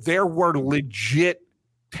 there were legit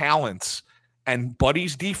talents and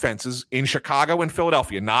Buddy's defenses in Chicago and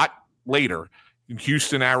Philadelphia, not later in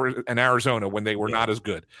Houston and Arizona when they were not as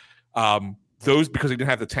good. Those because they didn't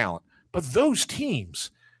have the talent. But those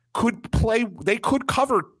teams could play, they could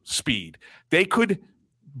cover speed. They could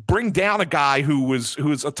bring down a guy who was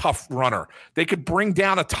a tough runner. They could bring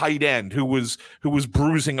down a tight end who was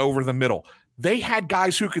bruising over the middle. They had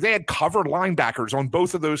guys they had covered linebackers on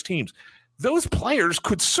both of those teams. Those players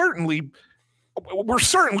were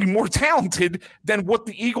certainly more talented than what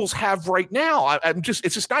the Eagles have right now. It's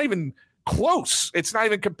just not even close. It's not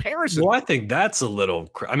even comparison. Well, I think that's a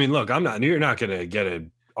little, I mean, look, you're not going to get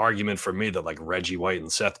an argument from me that like Reggie White and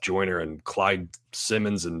Seth Joyner and Clyde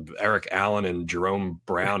Simmons and Eric Allen and Jerome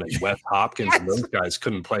Brown and Wes Hopkins and those guys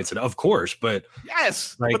couldn't play today. Of course, but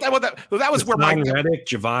yes, like, that was where Reddick,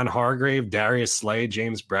 Javon Hargrave, Darius Slay,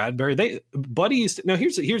 James Bradbury, Buddy used to, now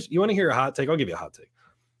here's you want to hear a hot take? I'll give you a hot take.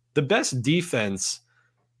 The best defense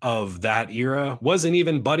of that era wasn't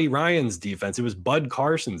even Buddy Ryan's defense. It was Bud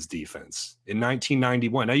Carson's defense in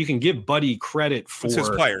 1991. Now you can give Buddy credit for his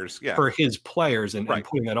players, and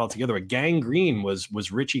putting that all together. But Gang Green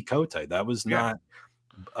was Richie Cote. That was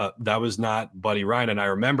not Buddy Ryan. And I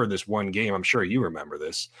remember this one game, I'm sure you remember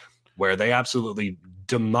this, where they absolutely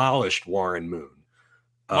demolished Warren Moon.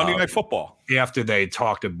 Monday Night Football. After they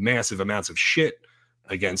talked massive amounts of shit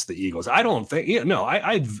against the Eagles. I don't think,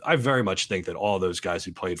 I very much think that all those guys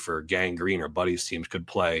who played for Gang Green or Buddy's teams could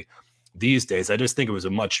play these days. I just think it was a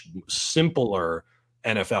much simpler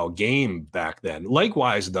NFL game back then.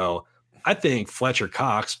 Likewise, though, I think Fletcher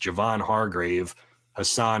Cox, Javon Hargrave,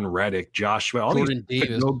 Hassan Reddick, Joshua, all Jordan these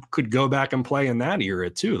Davis could go back and play in that era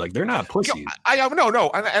too. Like they're not pussies.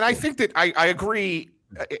 No. And I think that I agree.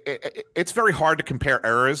 It's very hard to compare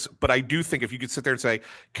eras, but I do think if you could sit there and say,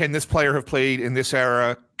 can this player have played in this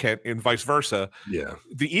era, and vice versa? Yeah.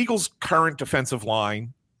 The Eagles' current defensive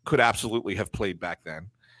line could absolutely have played back then.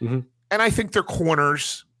 Mm-hmm. And I think their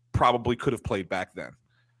corners probably could have played back then.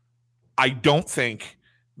 I don't think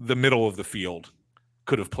the middle of the field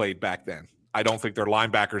could have played back then. I don't think their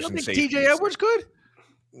linebackers and safeties. TJ Edwards could?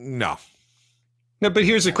 No. No, but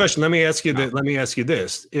here's the question. Let me ask you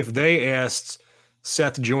this. If they asked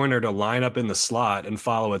Seth Joyner to line up in the slot and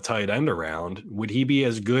follow a tight end around, would he be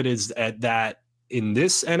as good as at that in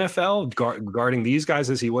this NFL guarding these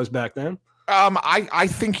guys as he was back then? I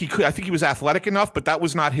think he could. I think he was athletic enough, but that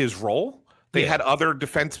was not his role. They had other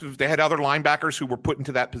linebackers who were put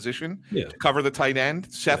into that position to cover the tight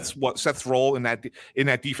end. Seth's role in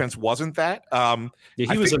that defense wasn't that.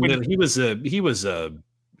 He was a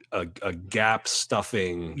gap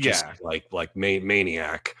stuffing, like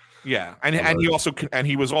maniac. Yeah, and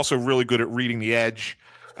he was also really good at reading the edge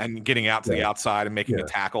and getting out to the outside and making a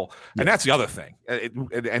tackle. And that's the other thing.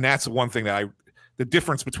 And that's the one thing the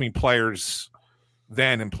difference between players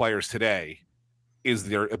then and players today is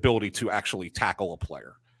their ability to actually tackle a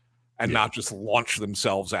player and not just launch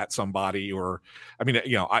themselves at somebody. Or, I mean,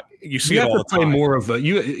 you see it all the time. Play more of a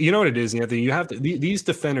you know what it is, Anthony. You have to these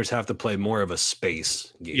defenders have to play more of a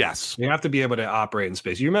space game. Yes, you have to be able to operate in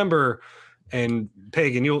space. You remember. And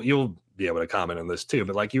Pagan, you'll be able to comment on this too,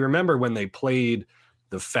 but like you remember when they played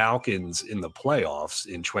the Falcons in the playoffs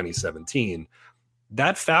in 2017,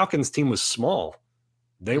 that Falcons team was small.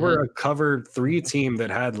 They were a cover 3 team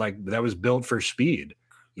that was built for speed.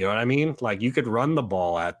 You know what I mean? Like you could run the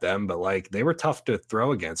ball at them, but like they were tough to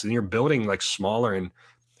throw against. And you're building like smaller and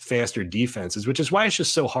faster defenses, which is why it's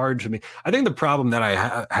just so hard for me. I think the problem that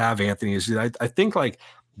I have, Anthony, is I think like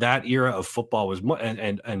that era of football was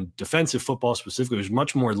and defensive football specifically was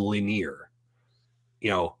much more linear.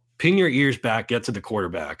 Pin your ears back, get to the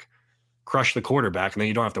quarterback, crush the quarterback, and then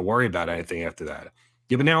you don't have to worry about anything after that.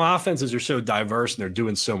 Yeah, but now offenses are so diverse and they're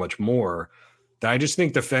doing so much more that I just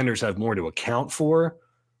think defenders have more to account for.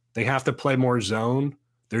 They have to play more zone.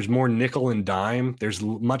 There's more nickel and dime. There's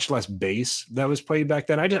much less base that was played back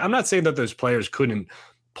then. I'm not saying that those players couldn't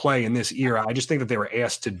play in this era. I just think that they were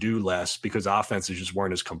asked to do less because offenses just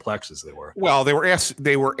weren't as complex as they were. Well, they were asked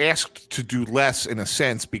to do less in a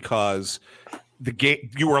sense because the game,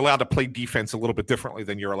 you were allowed to play defense a little bit differently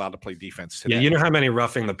than you're allowed to play defense today. Yeah, you know how many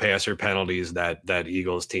roughing the passer penalties that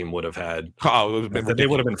Eagles team would have had? They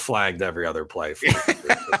would have been flagged every other play.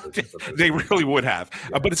 They really would have.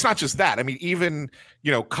 But it's not just that. I mean, even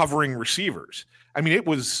covering receivers. I mean,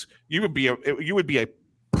 you would be a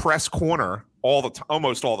press corner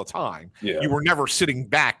almost all the time. Yeah. You were never sitting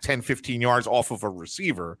back 10, 15 yards off of a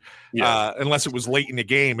receiver unless it was late in the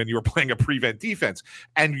game and you were playing a prevent defense.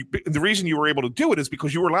 And the reason you were able to do it is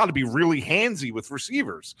because you were allowed to be really handsy with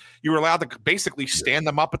receivers. You were allowed to basically stand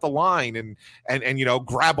them up at the line and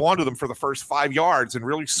grab onto them for the first 5 yards and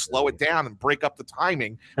really slow it down and break up the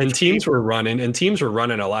timing. And teams were running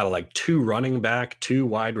a lot of like 2 running back, 2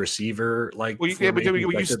 wide receiver. Like,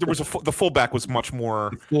 the fullback was much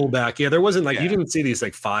more fullback. Yeah, there wasn't you didn't see these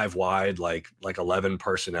like 5 wide, like 11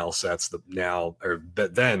 personnel sets but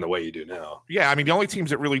then the way you do now. Yeah, I mean the only teams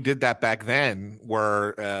that really did that back then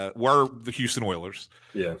were the Houston Oilers.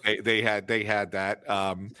 Yeah, they had that.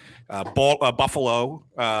 Buffalo,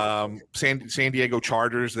 San Diego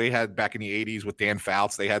Chargers. They had back in the 80s with Dan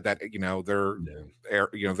Fouts. They had that. Their I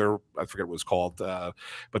forget what it was called,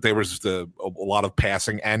 but there was a lot of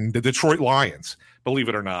passing. And the Detroit Lions, believe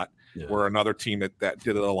it or not. Yeah. Were another team that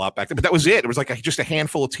did it a lot back then, but that was it. It was like just a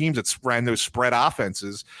handful of teams that ran those spread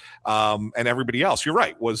offenses, and everybody else. You're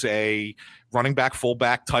right. Was a running back,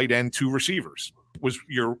 fullback, tight end, 2 receivers was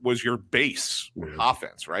your base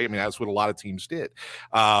offense, right? I mean, that's what a lot of teams did.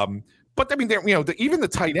 But I mean, even the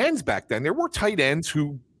tight ends back then, there were tight ends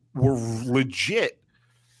who were legit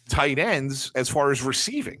tight ends as far as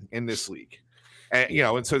receiving in this league.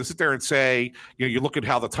 And so to sit there and say, you look at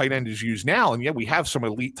how the tight end is used now, and we have some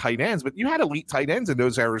elite tight ends, but you had elite tight ends in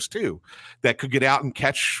those eras too that could get out and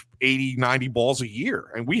catch 80, 90 balls a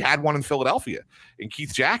year. And we had one in Philadelphia in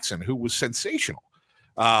Keith Jackson, who was sensational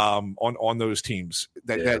on those teams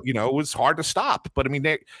that it was hard to stop. But I mean,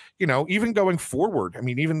 even going forward, I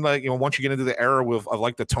mean, even once you get into the era of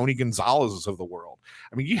like the Tony Gonzalez's of the world,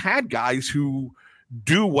 I mean, you had guys who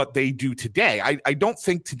do what they do today. I don't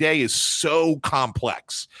think today is so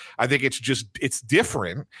complex. I think it's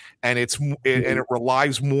different, and it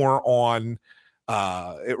relies more on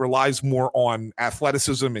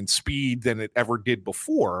athleticism and speed than it ever did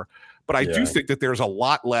before. But I do think that there's a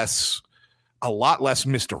lot less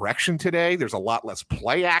misdirection today. There's a lot less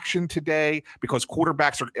play action today because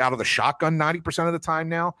quarterbacks are out of the shotgun 90% of the time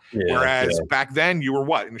now. Yeah, whereas back then you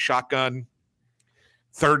were in the shotgun,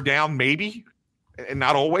 third down maybe. And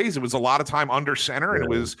not always. It was a lot of time under center, and it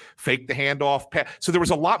was fake the handoff. So there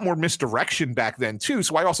was a lot more misdirection back then too.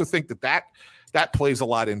 So I also think that plays a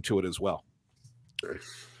lot into it as well.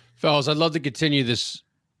 Fellas, I'd love to continue this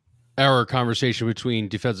our conversation between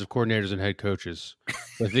defensive coordinators and head coaches.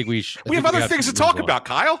 I think we have other things to talk about,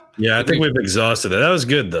 Kyle. Yeah, I think we've exhausted it. That was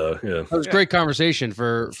good, though. Yeah, that was great conversation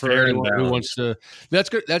for anyone who wants to. That's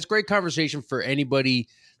good. That's great conversation for anybody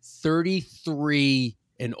 33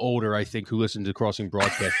 and older, I think, who listen to Crossing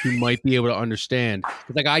Broadcast, who might be able to understand.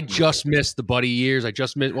 Like, I just missed the Buddy years. I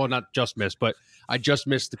just missed, well, not just missed, but I just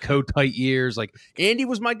missed the Kotite years. Like, Andy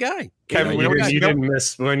was my guy. Kevin, you didn't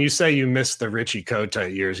miss, when you say you missed the Richie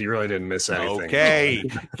Kotite years, you really didn't miss anything. Okay.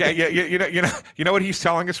 Yeah, you know what he's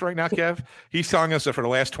telling us right now, Kev? He's telling us that for the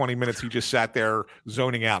last 20 minutes he just sat there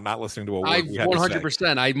zoning out, not listening to a word.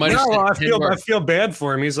 100%. I might I feel bad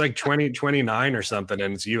for him. He's like 29 or something,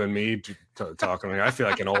 and it's you and me talking. I feel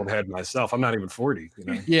like an old head myself. I'm not even 40.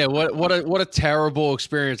 Yeah. What a terrible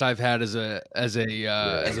experience I've had as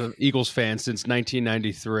an Eagles fan since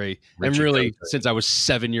 1993, and really since I was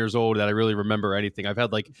 7 years old that I really remember anything. I've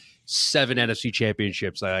had like 7 NFC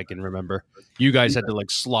championships that I can remember. You guys had to like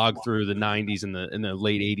slog through the 90s and the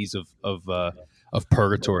late 80s of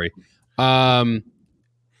purgatory. Well,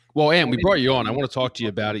 Ann, we brought you on. I want to talk to you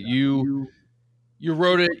about it. You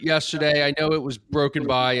wrote it yesterday. I know it was broken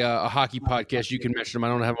by a hockey podcast. You can mention them. I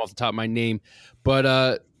don't have them off the top of my name,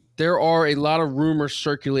 but there are a lot of rumors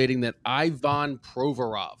circulating that Ivan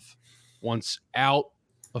Provorov wants out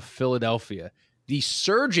of Philadelphia. The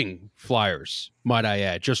surging Flyers, might I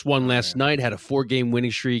add, just won last night, had a 4-game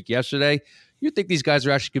winning streak yesterday. You think these guys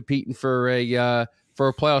are actually competing for a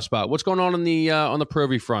playoff spot? What's going on the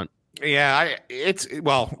Provy front? Yeah,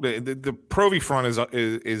 the Provy front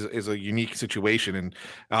is a unique situation, and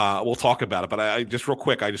we'll talk about it. But I just real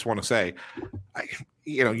quick, I just want to say,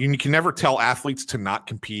 you can never tell athletes to not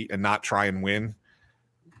compete and not try and win.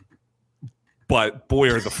 But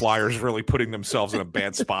boy, are the Flyers really putting themselves in a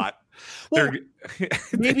bad spot. Well,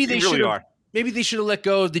 maybe they really are. Maybe they should have let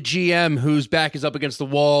go of the GM whose back is up against the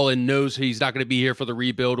wall and knows he's not going to be here for the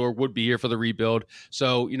rebuild or would be here for the rebuild.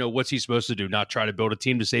 So, what's he supposed to do? Not try to build a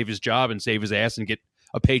team to save his job and save his ass and get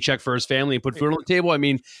a paycheck for his family and put food on the table? I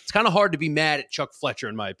mean, it's kind of hard to be mad at Chuck Fletcher,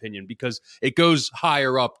 in my opinion, because it goes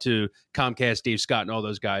higher up to Comcast, Dave Scott, and all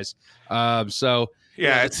those guys.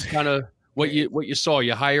 It's kind of what you saw.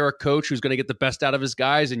 You hire a coach who's going to get the best out of his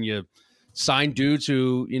guys, and you sign dudes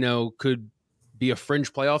who could be a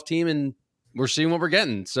fringe playoff team, and we're seeing what we're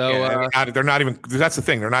getting. So they're not even. That's the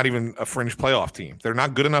thing. They're not even a fringe playoff team. They're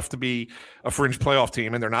not good enough to be a fringe playoff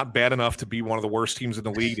team, and they're not bad enough to be one of the worst teams in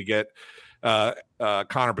the league to get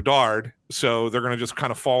Connor Bedard. So they're going to just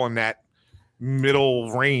kind of fall in that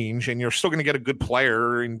middle range, and you're still going to get a good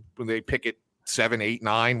player, and when they pick it 7, 8,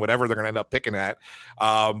 9, whatever they're going to end up picking at,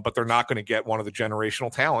 but they're not going to get one of the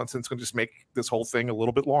generational talents, and it's going to just make this whole thing a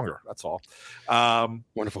little bit longer. That's all.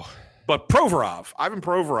 Wonderful. But Ivan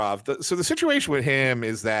Provorov, so the situation with him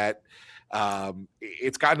is that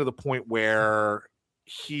it's gotten to the point where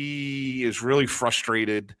he is really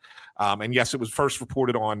frustrated. And yes, it was first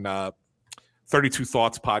reported on 32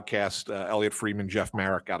 Thoughts podcast, Elliot Friedman, Jeff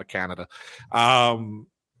Marek out of Canada.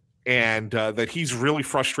 And that he's really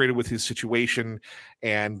frustrated with his situation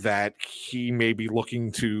and that he may be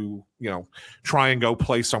looking to, try and go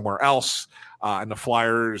play somewhere else. And the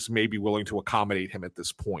Flyers may be willing to accommodate him at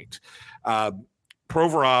this point.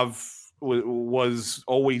 Provorov was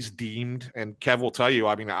always deemed, and Kev will tell you,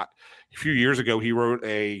 a few years ago, he wrote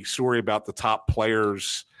a story about the top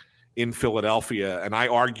players in Philadelphia, and I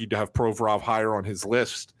argued to have Provorov higher on his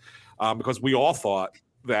list because we all thought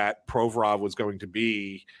that Provorov was going to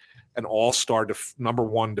be an all-star number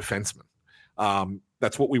one defenseman.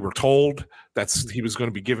 That's what we were told. He was going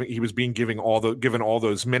to be given. He was being given all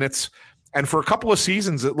those minutes, and for a couple of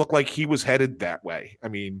seasons, it looked like he was headed that way.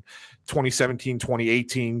 2017,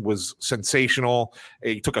 2018 was sensational.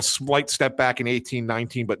 He took a slight step back in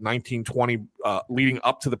 18-19, but 19-20, leading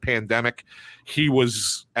up to the pandemic, he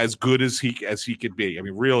was as good as he could be.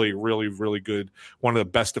 Really, really, really good. One of the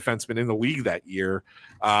best defensemen in the league that year.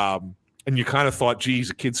 And you kind of thought, geez,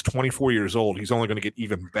 the kid's 24 years old. He's only going to get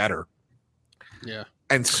even better. Yeah.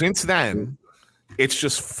 And since then, it's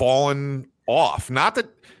just fallen off. Not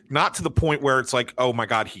to the point where it's like, oh my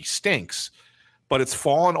God, he stinks, but it's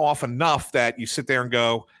fallen off enough that you sit there and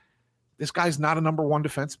go, this guy's not a number one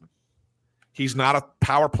defenseman. He's not a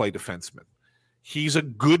power play defenseman. He's a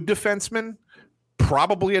good defenseman,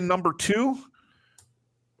 probably a number two.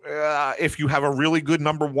 If you have a really good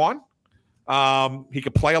number one, he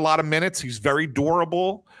could play a lot of minutes. He's very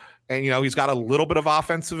durable, and he's got a little bit of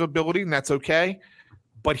offensive ability, and that's okay.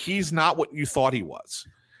 But he's not what you thought he was,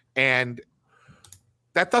 and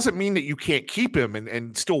that doesn't mean that you can't keep him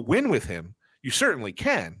and still win with him. You certainly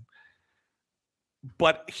can,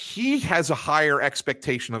 but he has a higher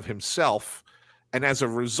expectation of himself And as a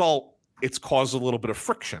result, it's caused a little bit of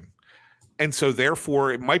friction. And so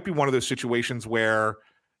therefore, it might be one of those situations where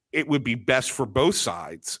it would be best for both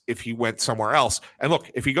sides if he went somewhere else. And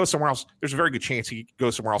look, if he goes somewhere else, there's a very good chance he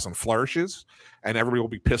goes somewhere else and flourishes, and everybody will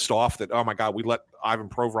be pissed off that, oh my God, we let Ivan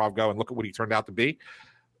Provorov go and look at what he turned out to be.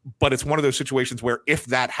 But it's one of those situations where if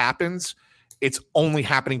that happens, it's only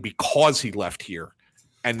happening because he left here.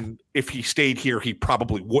 And if he stayed here, he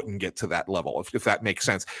probably wouldn't get to that level, if that makes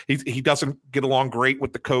sense. He doesn't get along great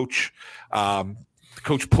with the coach. The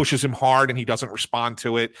coach pushes him hard, and he doesn't respond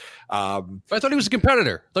to it. I thought he was a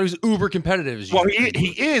competitor. I thought he was uber competitive. Well,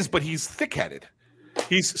 he is, but he's thick-headed. When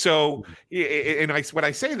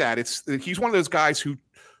I say that, he's one of those guys who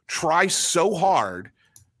tries so hard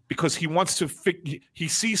because he wants to he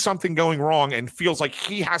sees something going wrong and feels like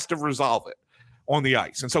he has to resolve it on the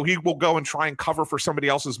ice. And so he will go and try and cover for somebody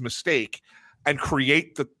else's mistake and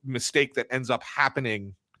create the mistake that ends up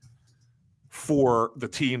happening for the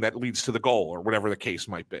team that leads to the goal, or whatever the case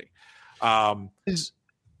might be. Is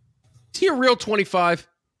he a real 25?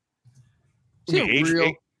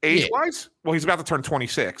 Age-wise? Well, he's about to turn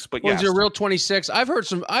 26, but yes. He's a real 26. I heard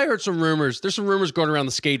some rumors. There's some rumors going around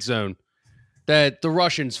the skate zone that the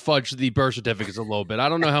Russians fudged the birth certificates a little bit. I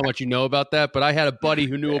don't know how much you know about that, but I had a buddy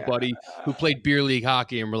who knew a buddy who played beer league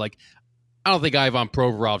hockey, and we're like, I don't think Ivan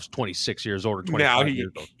Provorov's 26 years old or 25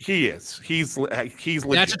 years old. He is. He's legit.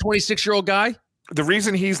 That's a 26-year-old guy? The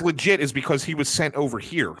reason he's legit is because he was sent over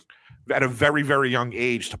here at a very, very young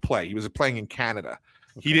age to play. He was playing in Canada.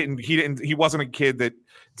 Okay. He wasn't a kid that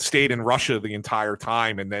stayed in Russia the entire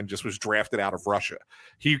time and then just was drafted out of Russia.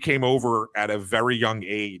 He came over at a very young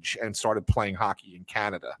age and started playing hockey in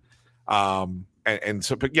Canada.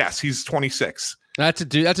 But yes, he's 26. That's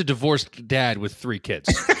a divorced dad with 3 kids.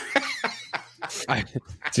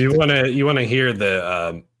 Do you want to hear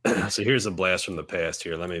the so here's a blast from the past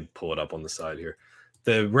here. Let me pull it up on the side here.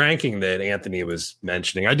 The ranking that Anthony was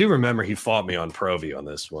mentioning, I do remember he fought me on Provi on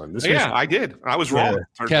this one. I did. I was wrong.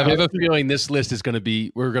 Kev, I have a feeling this list is going to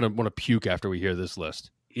be, we're going to want to puke after we hear this list.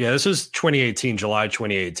 Yeah, this is 2018, July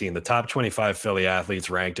 2018. The top 25 Philly athletes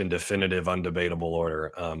ranked in definitive, undebatable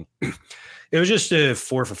order. It was just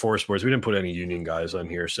 4 for 4 sports. We didn't put any Union guys on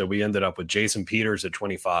here. So we ended up with Jason Peters at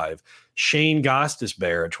 25, Shane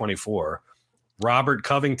Gostisbehere at 24, Robert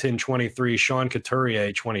Covington, 23, Sean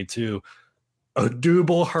Couturier, 22,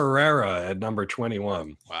 Odubel Herrera at number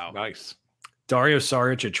 21. Wow. Nice. Dario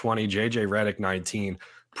Saric at 20, JJ Redick, 19,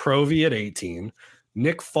 Provi at 18,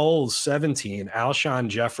 Nick Foles, 17, Alshon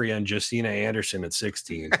Jeffrey and Josina Anderson at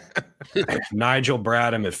 16, Nigel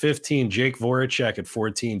Bradham at 15, Jake Voracek at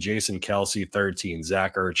 14, Jason Kelsey, 13,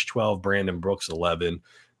 Zach Ertz, 12, Brandon Brooks, 11,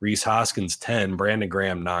 Reese Hoskins, 10, Brandon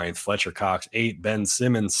Graham, 9th, Fletcher Cox, 8, Ben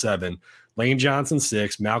Simmons, 7, Lane Johnson,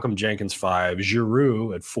 6, Malcolm Jenkins, 5,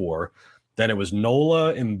 Giroux at 4. Then it was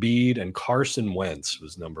Nola, Embiid, and Carson Wentz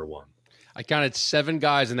was number 1. I counted 7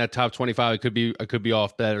 guys in that top 25. I could be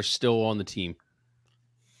off, that are still on the team.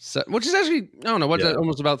 So, which is actually, I don't know, what's that,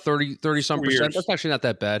 almost about 30 some percent. That's actually not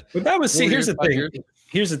that bad. But that was, here's the thing.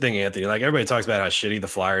 Here's the thing, Anthony. Like, everybody talks about how shitty the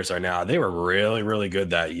Flyers are now. They were really, really good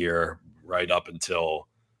that year, right up until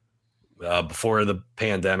before the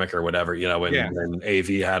pandemic or whatever, when AV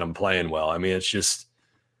had them playing well. I mean, it's just,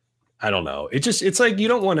 I don't know. It's like, you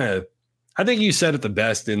don't want to, I think you said it the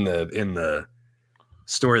best in the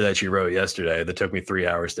story that you wrote yesterday that took me 3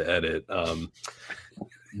 hours to edit.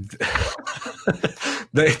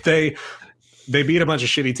 They beat a bunch of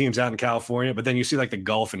shitty teams out in California, but then you see like the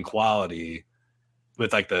gulf in quality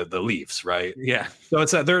with like the Leafs, right? Yeah. So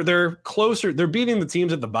it's that they're closer. They're beating the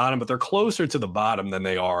teams at the bottom, but they're closer to the bottom than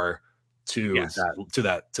they are to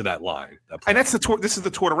that line. And that's this is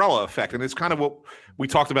the Tortorella effect, and it's kind of what we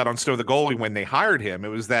talked about on Stowe the Goalie when they hired him. It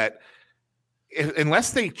was that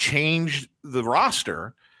unless they changed the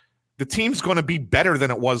roster, the team's going to be better than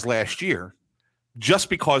it was last year, just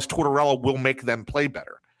because Tortorella will make them play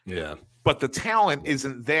better. Yeah. But the talent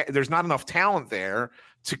isn't there. There's not enough talent there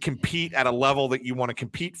to compete at a level that you want to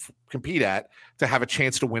compete at to have a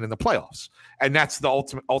chance to win in the playoffs. And that's the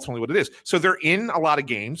ultimately what it is. So they're in a lot of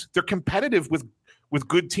games. They're competitive with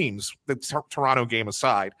good teams. The Toronto game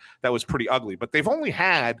aside, that was pretty ugly. But they've only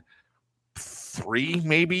had 3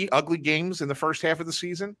 maybe ugly games in the first half of the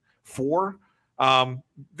season. 4.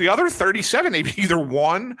 The other 37, they've either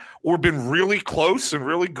won or been really close and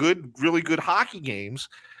really good hockey games.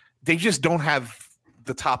 They just don't have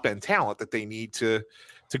the top end talent that they need to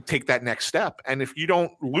take that next step. And if you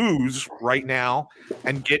don't lose right now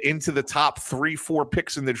and get into the top 3-4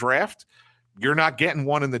 picks in the draft, you're not getting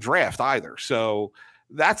one in the draft either. So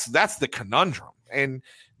that's the conundrum. And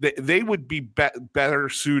they would be better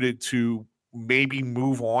suited to maybe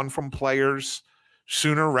move on from players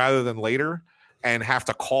sooner rather than later and have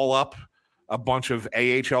to call up a bunch of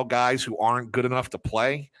AHL guys who aren't good enough to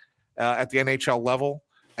play at the NHL level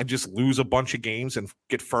and just lose a bunch of games and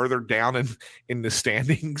get further down in the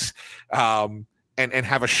standings and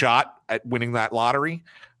have a shot at winning that lottery.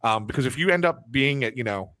 Because if you end up being at,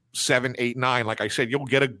 7, 8, 9, like I said, you'll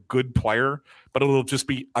get a good player, but it'll just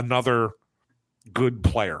be another good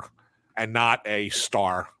player and not a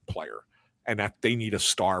star player, and that they need a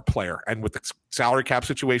star player. And with the salary cap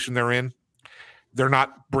situation they're in, they're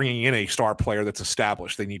not bringing in a star player that's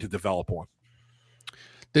established. They need to develop one.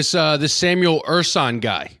 This Samuel Ersson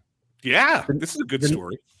guy. Yeah, this is a good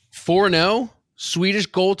story. 4-0, Swedish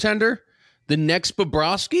goaltender, the next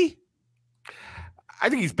Bobrovsky? I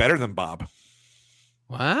think he's better than Bob.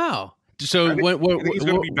 Wow. So where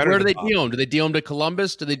do they deal him? Do they deal him to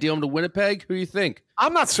Columbus? Do they deal him to Winnipeg? Who do you think?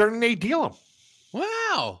 I'm not certain they deal him.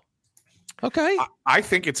 Wow. Okay. I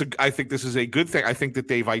think this is a good thing. I think that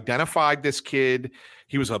they've identified this kid.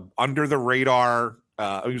 He was under the radar.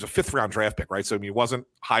 He was a 5th round draft pick, right? So he wasn't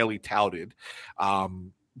highly touted.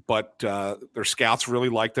 But their scouts really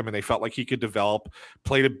liked him, and they felt like he could develop.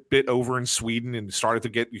 Played a bit over in Sweden, and you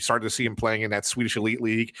started to see him playing in that Swedish Elite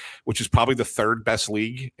League, which is probably the 3rd best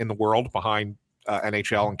league in the world behind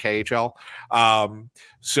NHL and KHL.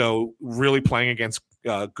 So really playing against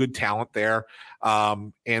good talent there.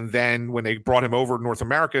 And then when they brought him over to North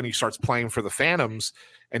America and he starts playing for the Phantoms,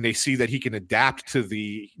 and they see that he can adapt to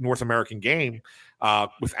the North American game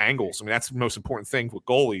with angles. I mean, that's the most important thing with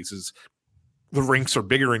goalies is the rinks are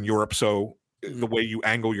bigger in Europe, so the way you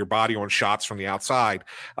angle your body on shots from the outside,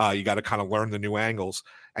 you got to kind of learn the new angles.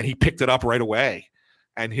 And he picked it up right away.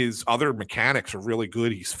 And his other mechanics are really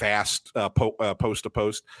good. He's fast post to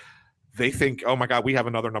post. They think, oh, my God, we have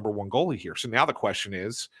another number 1 goalie here. So now the question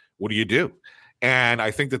is, what do you do? And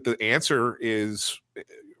I think that the answer is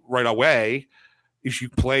right away is you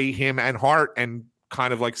play him and Hart and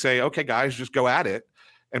kind of like say, okay, guys, just go at it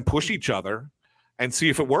and push each other and see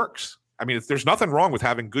if it works. I mean, there's nothing wrong with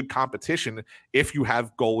having good competition if you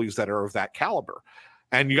have goalies that are of that caliber.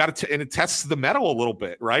 And you got to, and it tests the metal a little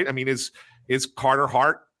bit, right? I mean, is Carter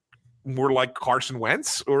Hart more like Carson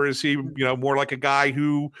Wentz, or is he, more like a guy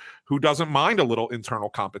who doesn't mind a little internal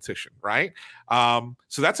competition, right?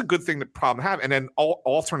 So that's a good thing to probably have. And then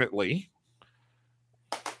alternately,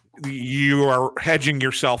 you are hedging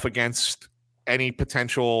yourself against any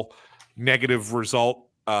potential negative result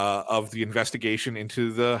of the investigation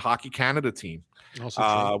into the Hockey Canada team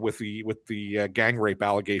with the gang rape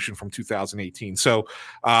allegation from 2018. So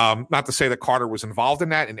not to say that Carter was involved in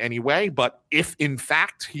that in any way, but if in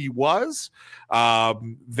fact he was,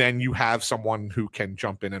 then you have someone who can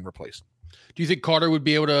jump in and replace him. Do you think Carter would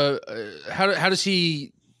be able to how does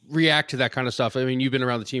he react to that kind of stuff? I mean, you've been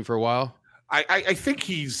around the team for a while. I think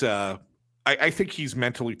he's I think he's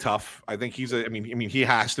mentally tough. I think he's I mean he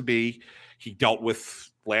has to be. He dealt with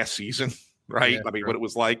last season, right? Yeah, I mean, sure. what it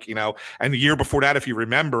was like, and the year before that, if you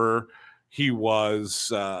remember, he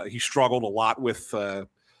struggled a lot with the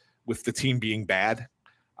team being bad.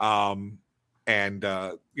 And kind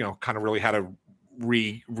of really had to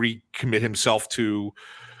recommit himself to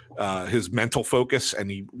his mental focus, and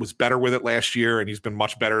he was better with it last year, and he's been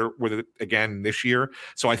much better with it again this year.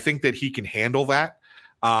 So I think that he can handle that.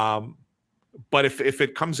 But if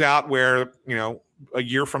it comes out where, a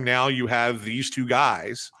year from now you have these 2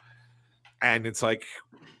 guys and it's like,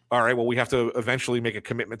 all right, well, we have to eventually make a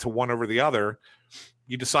commitment to one over the other.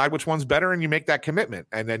 You decide which one's better and you make that commitment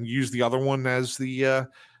and then use the other one as the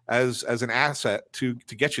as an asset to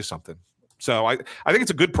get you something. So I think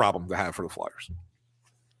it's a good problem to have for the Flyers.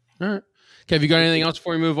 All right. Okay, have you got anything else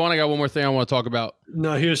before we move on? I got one more thing I want to talk about.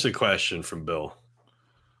 No, here's the question from Bill.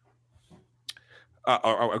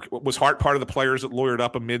 Was Hart part of the players that lawyered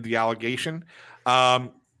up amid the allegation?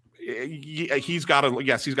 He's got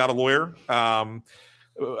a lawyer.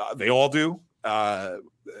 They all do. The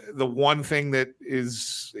one thing that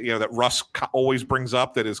is, that Russ always brings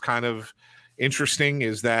up that is kind of interesting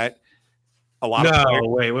is that a lot of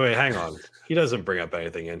players, wait, hang on. He doesn't bring up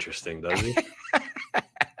anything interesting, does he?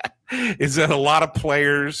 is that a lot of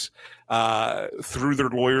players through their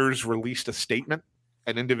lawyers released a statement,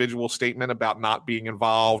 an individual statement about not being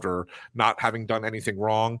involved or not having done anything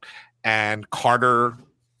wrong. And Carter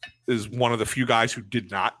is one of the few guys who did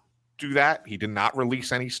not do that. He did not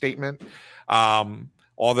release any statement.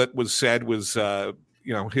 All that was said was,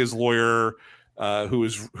 his lawyer, who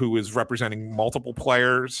is representing multiple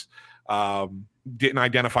players, didn't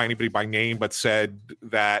identify anybody by name, but said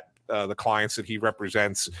that the clients that he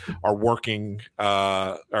represents are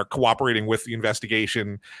cooperating with the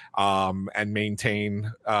investigation, and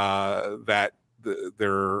maintain that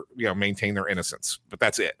they're maintain their innocence, but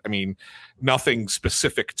that's it. I mean, nothing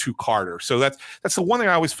specific to Carter. So that's the one thing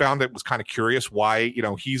I always found that was kind of curious, why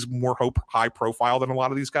he's more high profile than a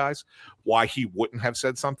lot of these guys, why he wouldn't have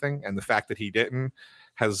said something, and the fact that he didn't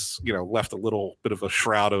has left a little bit of a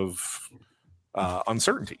shroud of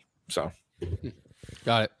uncertainty. So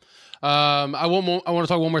got it. I want to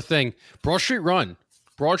talk one more thing. Broad Street Run,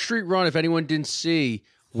 if anyone didn't see,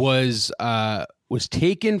 was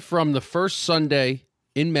taken from the first Sunday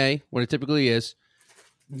in May, when it typically is,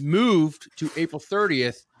 moved to April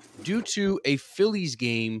 30th due to a Phillies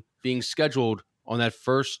game being scheduled on that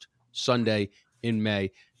first Sunday in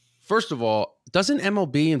May. First of all, doesn't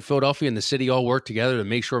MLB and Philadelphia and the city all work together to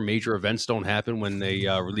make sure major events don't happen when they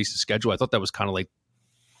release the schedule? I thought that was kind of like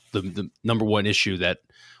the number one issue that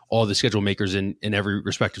all the schedule makers in every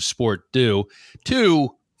respective sport do.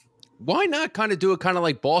 Two, why not kind of do it kind of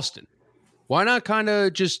like Boston? Why not kind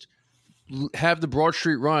of just have the Broad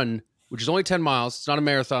Street Run, which is only 10 miles. It's not a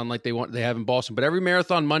marathon like they have in Boston, but every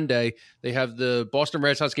marathon Monday, they have the Boston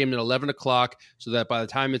Red Sox game at 11 o'clock so that by the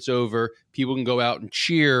time it's over, people can go out and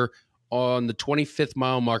cheer on the 25th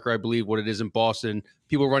mile marker, I believe what it is in Boston,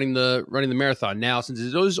 people running the marathon. Now, since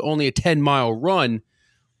it is only a 10-mile run,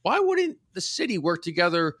 why wouldn't the city work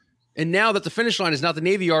together? And now that the finish line is not the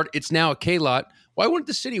Navy Yard, it's now a K-Lot. Why wouldn't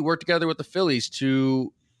the city work together with the Phillies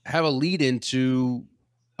to have a lead into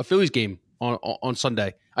a Phillies game on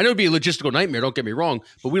Sunday? I know it'd be a logistical nightmare, don't get me wrong,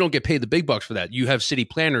 but we don't get paid the big bucks for that. You have city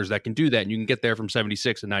planners that can do that, and you can get there from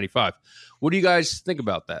 76 and 95. What do you guys think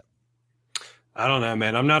about that? I don't know,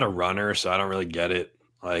 man. I'm not a runner, so I don't really get it.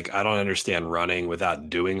 Like, I don't understand running without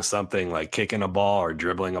doing something like kicking a ball or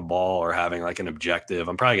dribbling a ball or having like an objective.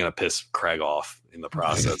 I'm probably going to piss Craig off in the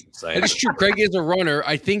process of saying That is true. Craig is a runner,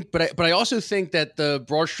 I think, but I also think that the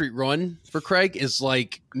Broad Street Run for Craig is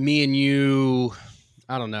like me and you.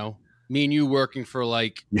 I don't know. Me and you working for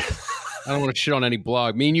like, I don't want to shit on any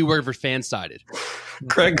blog. Me and you working for Fansided.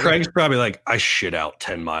 Craig's probably like, I shit out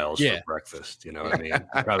 10 miles for breakfast. You know what I mean?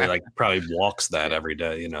 Probably walks that every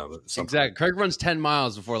day, Exactly. Craig runs 10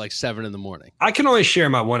 miles before like 7 in the morning. I can only share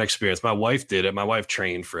my one experience. My wife did it. My wife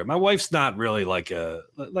trained for it. My wife's not really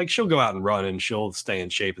she'll go out and run and she'll stay in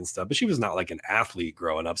shape and stuff, but she was not like an athlete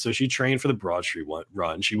growing up. So she trained for the Broad Street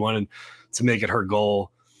Run. She wanted to make it her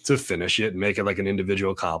goal to finish it and make it like an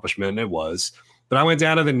individual accomplishment. And it was. But I went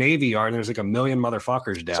down to the Navy Yard and there was like a million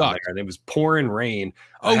motherfuckers down there, and it was pouring rain.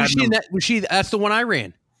 Oh, that's the one I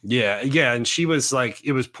ran. Yeah. And she was like,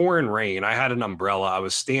 it was pouring rain. I had an umbrella. I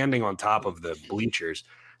was standing on top of the bleachers.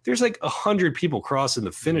 There's like 100 people crossing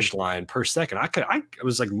the finish line per second. I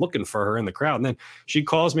was like looking for her in the crowd. And then she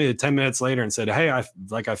calls me 10 minutes later and said, hey, I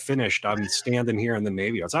finished. I'm standing here in the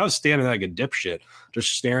Navy Yard. So I was standing like a dipshit,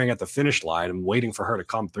 just staring at the finish line and waiting for her to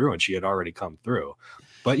come through. And she had already come through.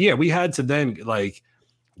 But yeah, we had to then like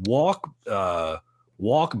walk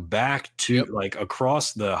back to like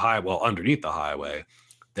across the underneath the highway,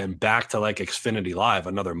 then back to like Xfinity Live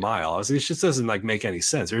another mile. It just doesn't like make any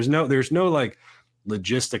sense. There's no like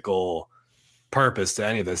logistical purpose to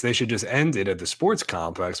any of this. They should just end it at the sports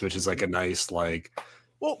complex, which is like a nice like,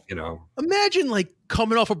 imagine like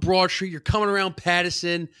coming off of Broad Street, you're coming around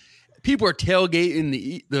Patterson. People are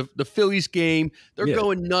tailgating the Phillies game. They're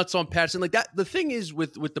going nuts on Patterson. Like that. The thing is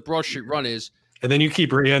with the Broad Street Run is, and then you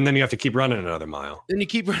have to keep running another mile. Then you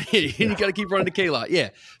keep running, and you got to keep running to K-Lot. Yeah.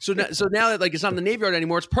 So now that like it's not in the Navy Yard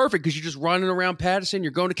anymore, it's perfect because you're just running around Patterson.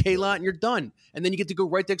 You're going to K-Lot and you're done. And then you get to go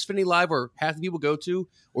right to Xfinity Live, where half the people go to,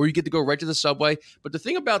 or you get to go right to the subway. But the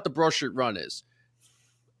thing about the Broad Street Run is,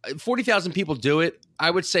 40,000 people do it. I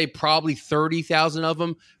would say probably 30,000 of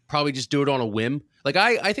them probably just do it on a whim. Like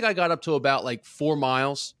I think I got up to about like 4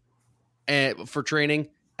 miles for training,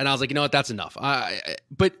 and I was like, you know what, that's enough.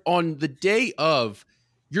 But on the day of,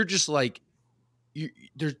 you're just like,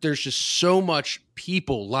 there's just so much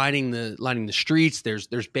people lining the streets.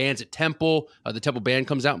 There's bands at Temple. The Temple band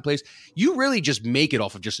comes out and plays. You really just make it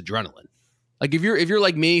off of just adrenaline. Like if you're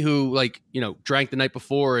like me, who like drank the night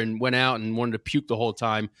before and went out and wanted to puke the whole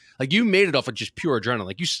time, like you made it off of just pure adrenaline.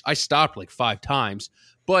 Like I stopped like 5 times.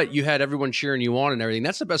 But you had everyone cheering you on and everything.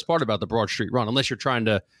 That's the best part about the Broad Street Run, unless you're trying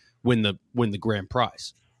to win the grand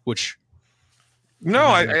prize. Which, no,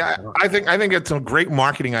 I think it's a great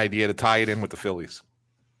marketing idea to tie it in with the Phillies.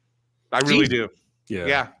 I really do.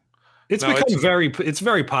 Yeah. It's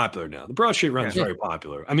very popular now. The Broad Street Run is very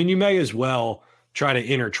popular. I mean, you may as well try to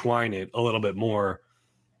intertwine it a little bit more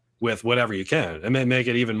with whatever you can and make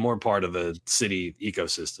it even more part of the city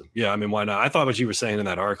ecosystem. Yeah, I mean, why not? I thought what you were saying in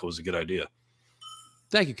that article was a good idea.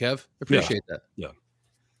 Thank you, Kev. Appreciate that. Yeah.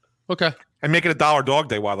 Okay. And make it $1 dog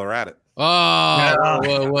day while they're at it.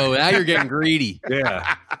 Oh, whoa. Now you're getting greedy.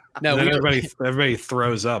 Yeah. No, And we then everybody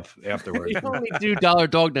throws up afterwards. we only do dollar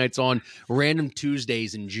dog nights on random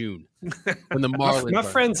Tuesdays in June when the Marlins. My are.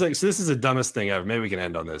 friends, like, so this is the dumbest thing ever. Maybe we can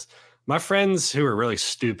end on this. My friends who are really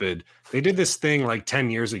stupid, they did this thing like 10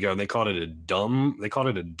 years ago, and they called it a dumb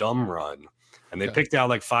run. And they picked out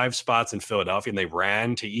like 5 spots in Philadelphia, and they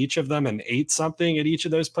ran to each of them and ate something at each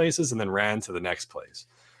of those places, and then ran to the next place.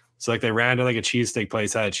 So like they ran to like a cheesesteak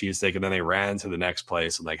place, had a cheesesteak, and then they ran to the next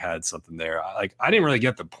place and like had something there. I didn't really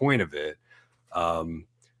get the point of it.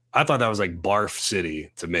 I thought that was like barf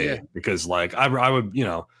city to me because like I would,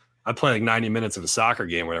 I'd play like 90 minutes of a soccer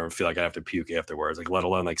game where I would feel like I'd have to puke afterwards, like let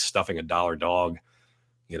alone like stuffing a dollar dog,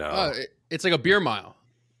 It's like a beer mile.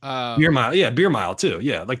 Beer mile too.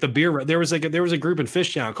 Yeah. Like the beer, there was a group in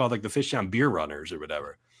Fishtown called like the Fishtown Beer Runners or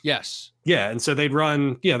whatever. Yes. Yeah. And so they'd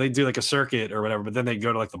run, they'd do like a circuit or whatever, but then they'd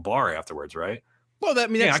go to like the bar afterwards, right? Well,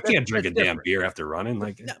 I can't drink a damn beer after running.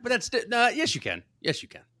 Like, no, but yes, you can. Yes, you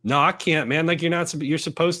can. No, I can't, man. Like you're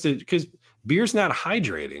supposed to, because beer's not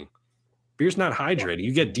hydrating.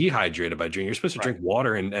 You get dehydrated by drinking. You're supposed to drink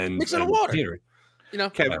water and mix it in water. Theater.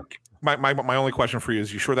 Kevin, my only question for you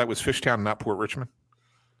is: you sure that was Fishtown, not Port Richmond?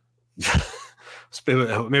 Maybe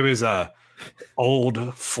it was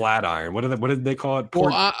old Flatiron. What did they call it?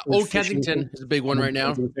 Old Kensington is a big one right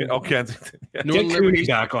now. Old Kensington. Yeah. Get Cooney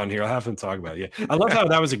back on here. I'll have him talk about it. Yeah, I love how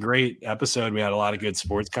that was a great episode. We had a lot of good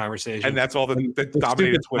sports conversation, and that's all the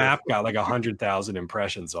dominated Twitter. Map got like 100,000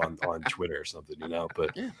 impressions on Twitter or something,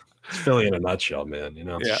 But it's Philly in a nutshell, man.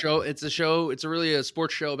 It's a show. It's really a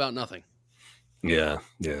sports show about nothing. Yeah.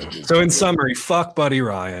 So in summary, fuck Buddy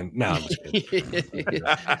Ryan. No, I'm just kidding.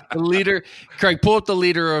 The leader, Craig, pull up the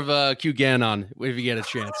leader of Q Ganon if you get a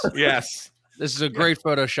chance. Yes. This is a great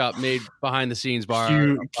Photoshop made behind the scenes by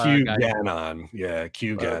Q Ganon. Yeah,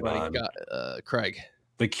 Q Ganon. Craig.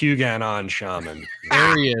 The Q Ganon shaman.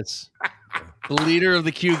 There he is. The leader of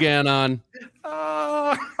the Q Ganon.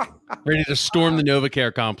 Ready to storm the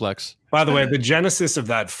NovaCare complex. By the way, the genesis of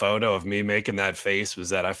that photo of me making that face was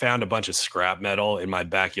that I found a bunch of scrap metal in my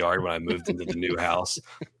backyard when I moved into the new house.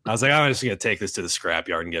 I was like, I'm just going to take this to the scrap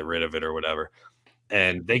yard and get rid of it or whatever.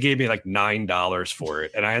 And they gave me like $9 for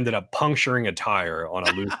it. And I ended up puncturing a tire on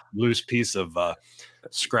a loose piece of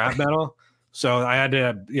scrap metal. So I had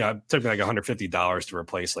to, it took me like $150 to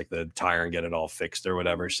replace like the tire and get it all fixed or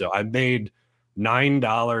whatever. So I made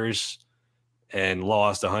 $9 and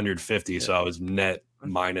lost $150. So I was net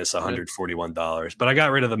minus $141, but I got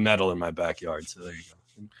rid of the metal in my backyard. So there you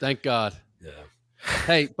go. Thank God. Yeah.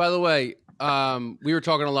 Hey, by the way, we were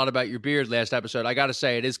talking a lot about your beard last episode. I got to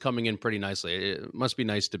say, it is coming in pretty nicely. It must be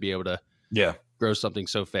nice to be able to grow something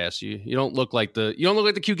so fast. You don't look like the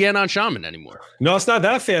Q Ganon shaman anymore. No, it's not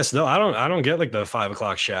that fast though. I don't get like the 5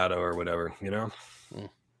 o'clock shadow or whatever.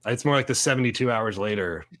 It's more like the 72 hours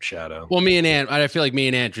later shadow. Well, I feel like me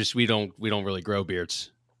and Ant we don't really grow beards.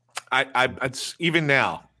 It's even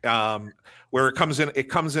now where it comes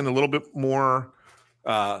in a little bit more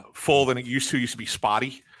full than it used to be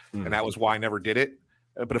spotty, and that was why I never did it.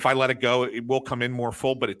 But if I let it go, it will come in more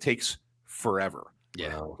full, but it takes forever.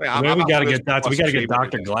 Yeah, we got to get Dr.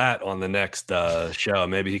 Glatt on the next show.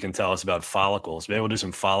 Maybe he can tell us about follicles. Maybe we'll do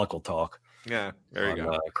some follicle talk. Yeah, there you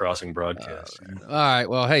go. Crossing broadcast. All right.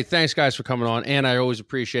 Well, hey, thanks guys for coming on, and I always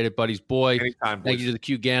appreciate it, buddy's boy. Anytime, boys. Thank you to the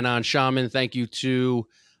Q Ganon shaman. Thank you to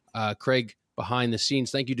Craig behind the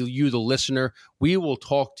scenes. Thank you to you, the listener. We will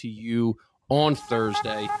talk to you on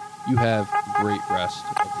Thursday. You have a great rest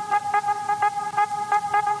of the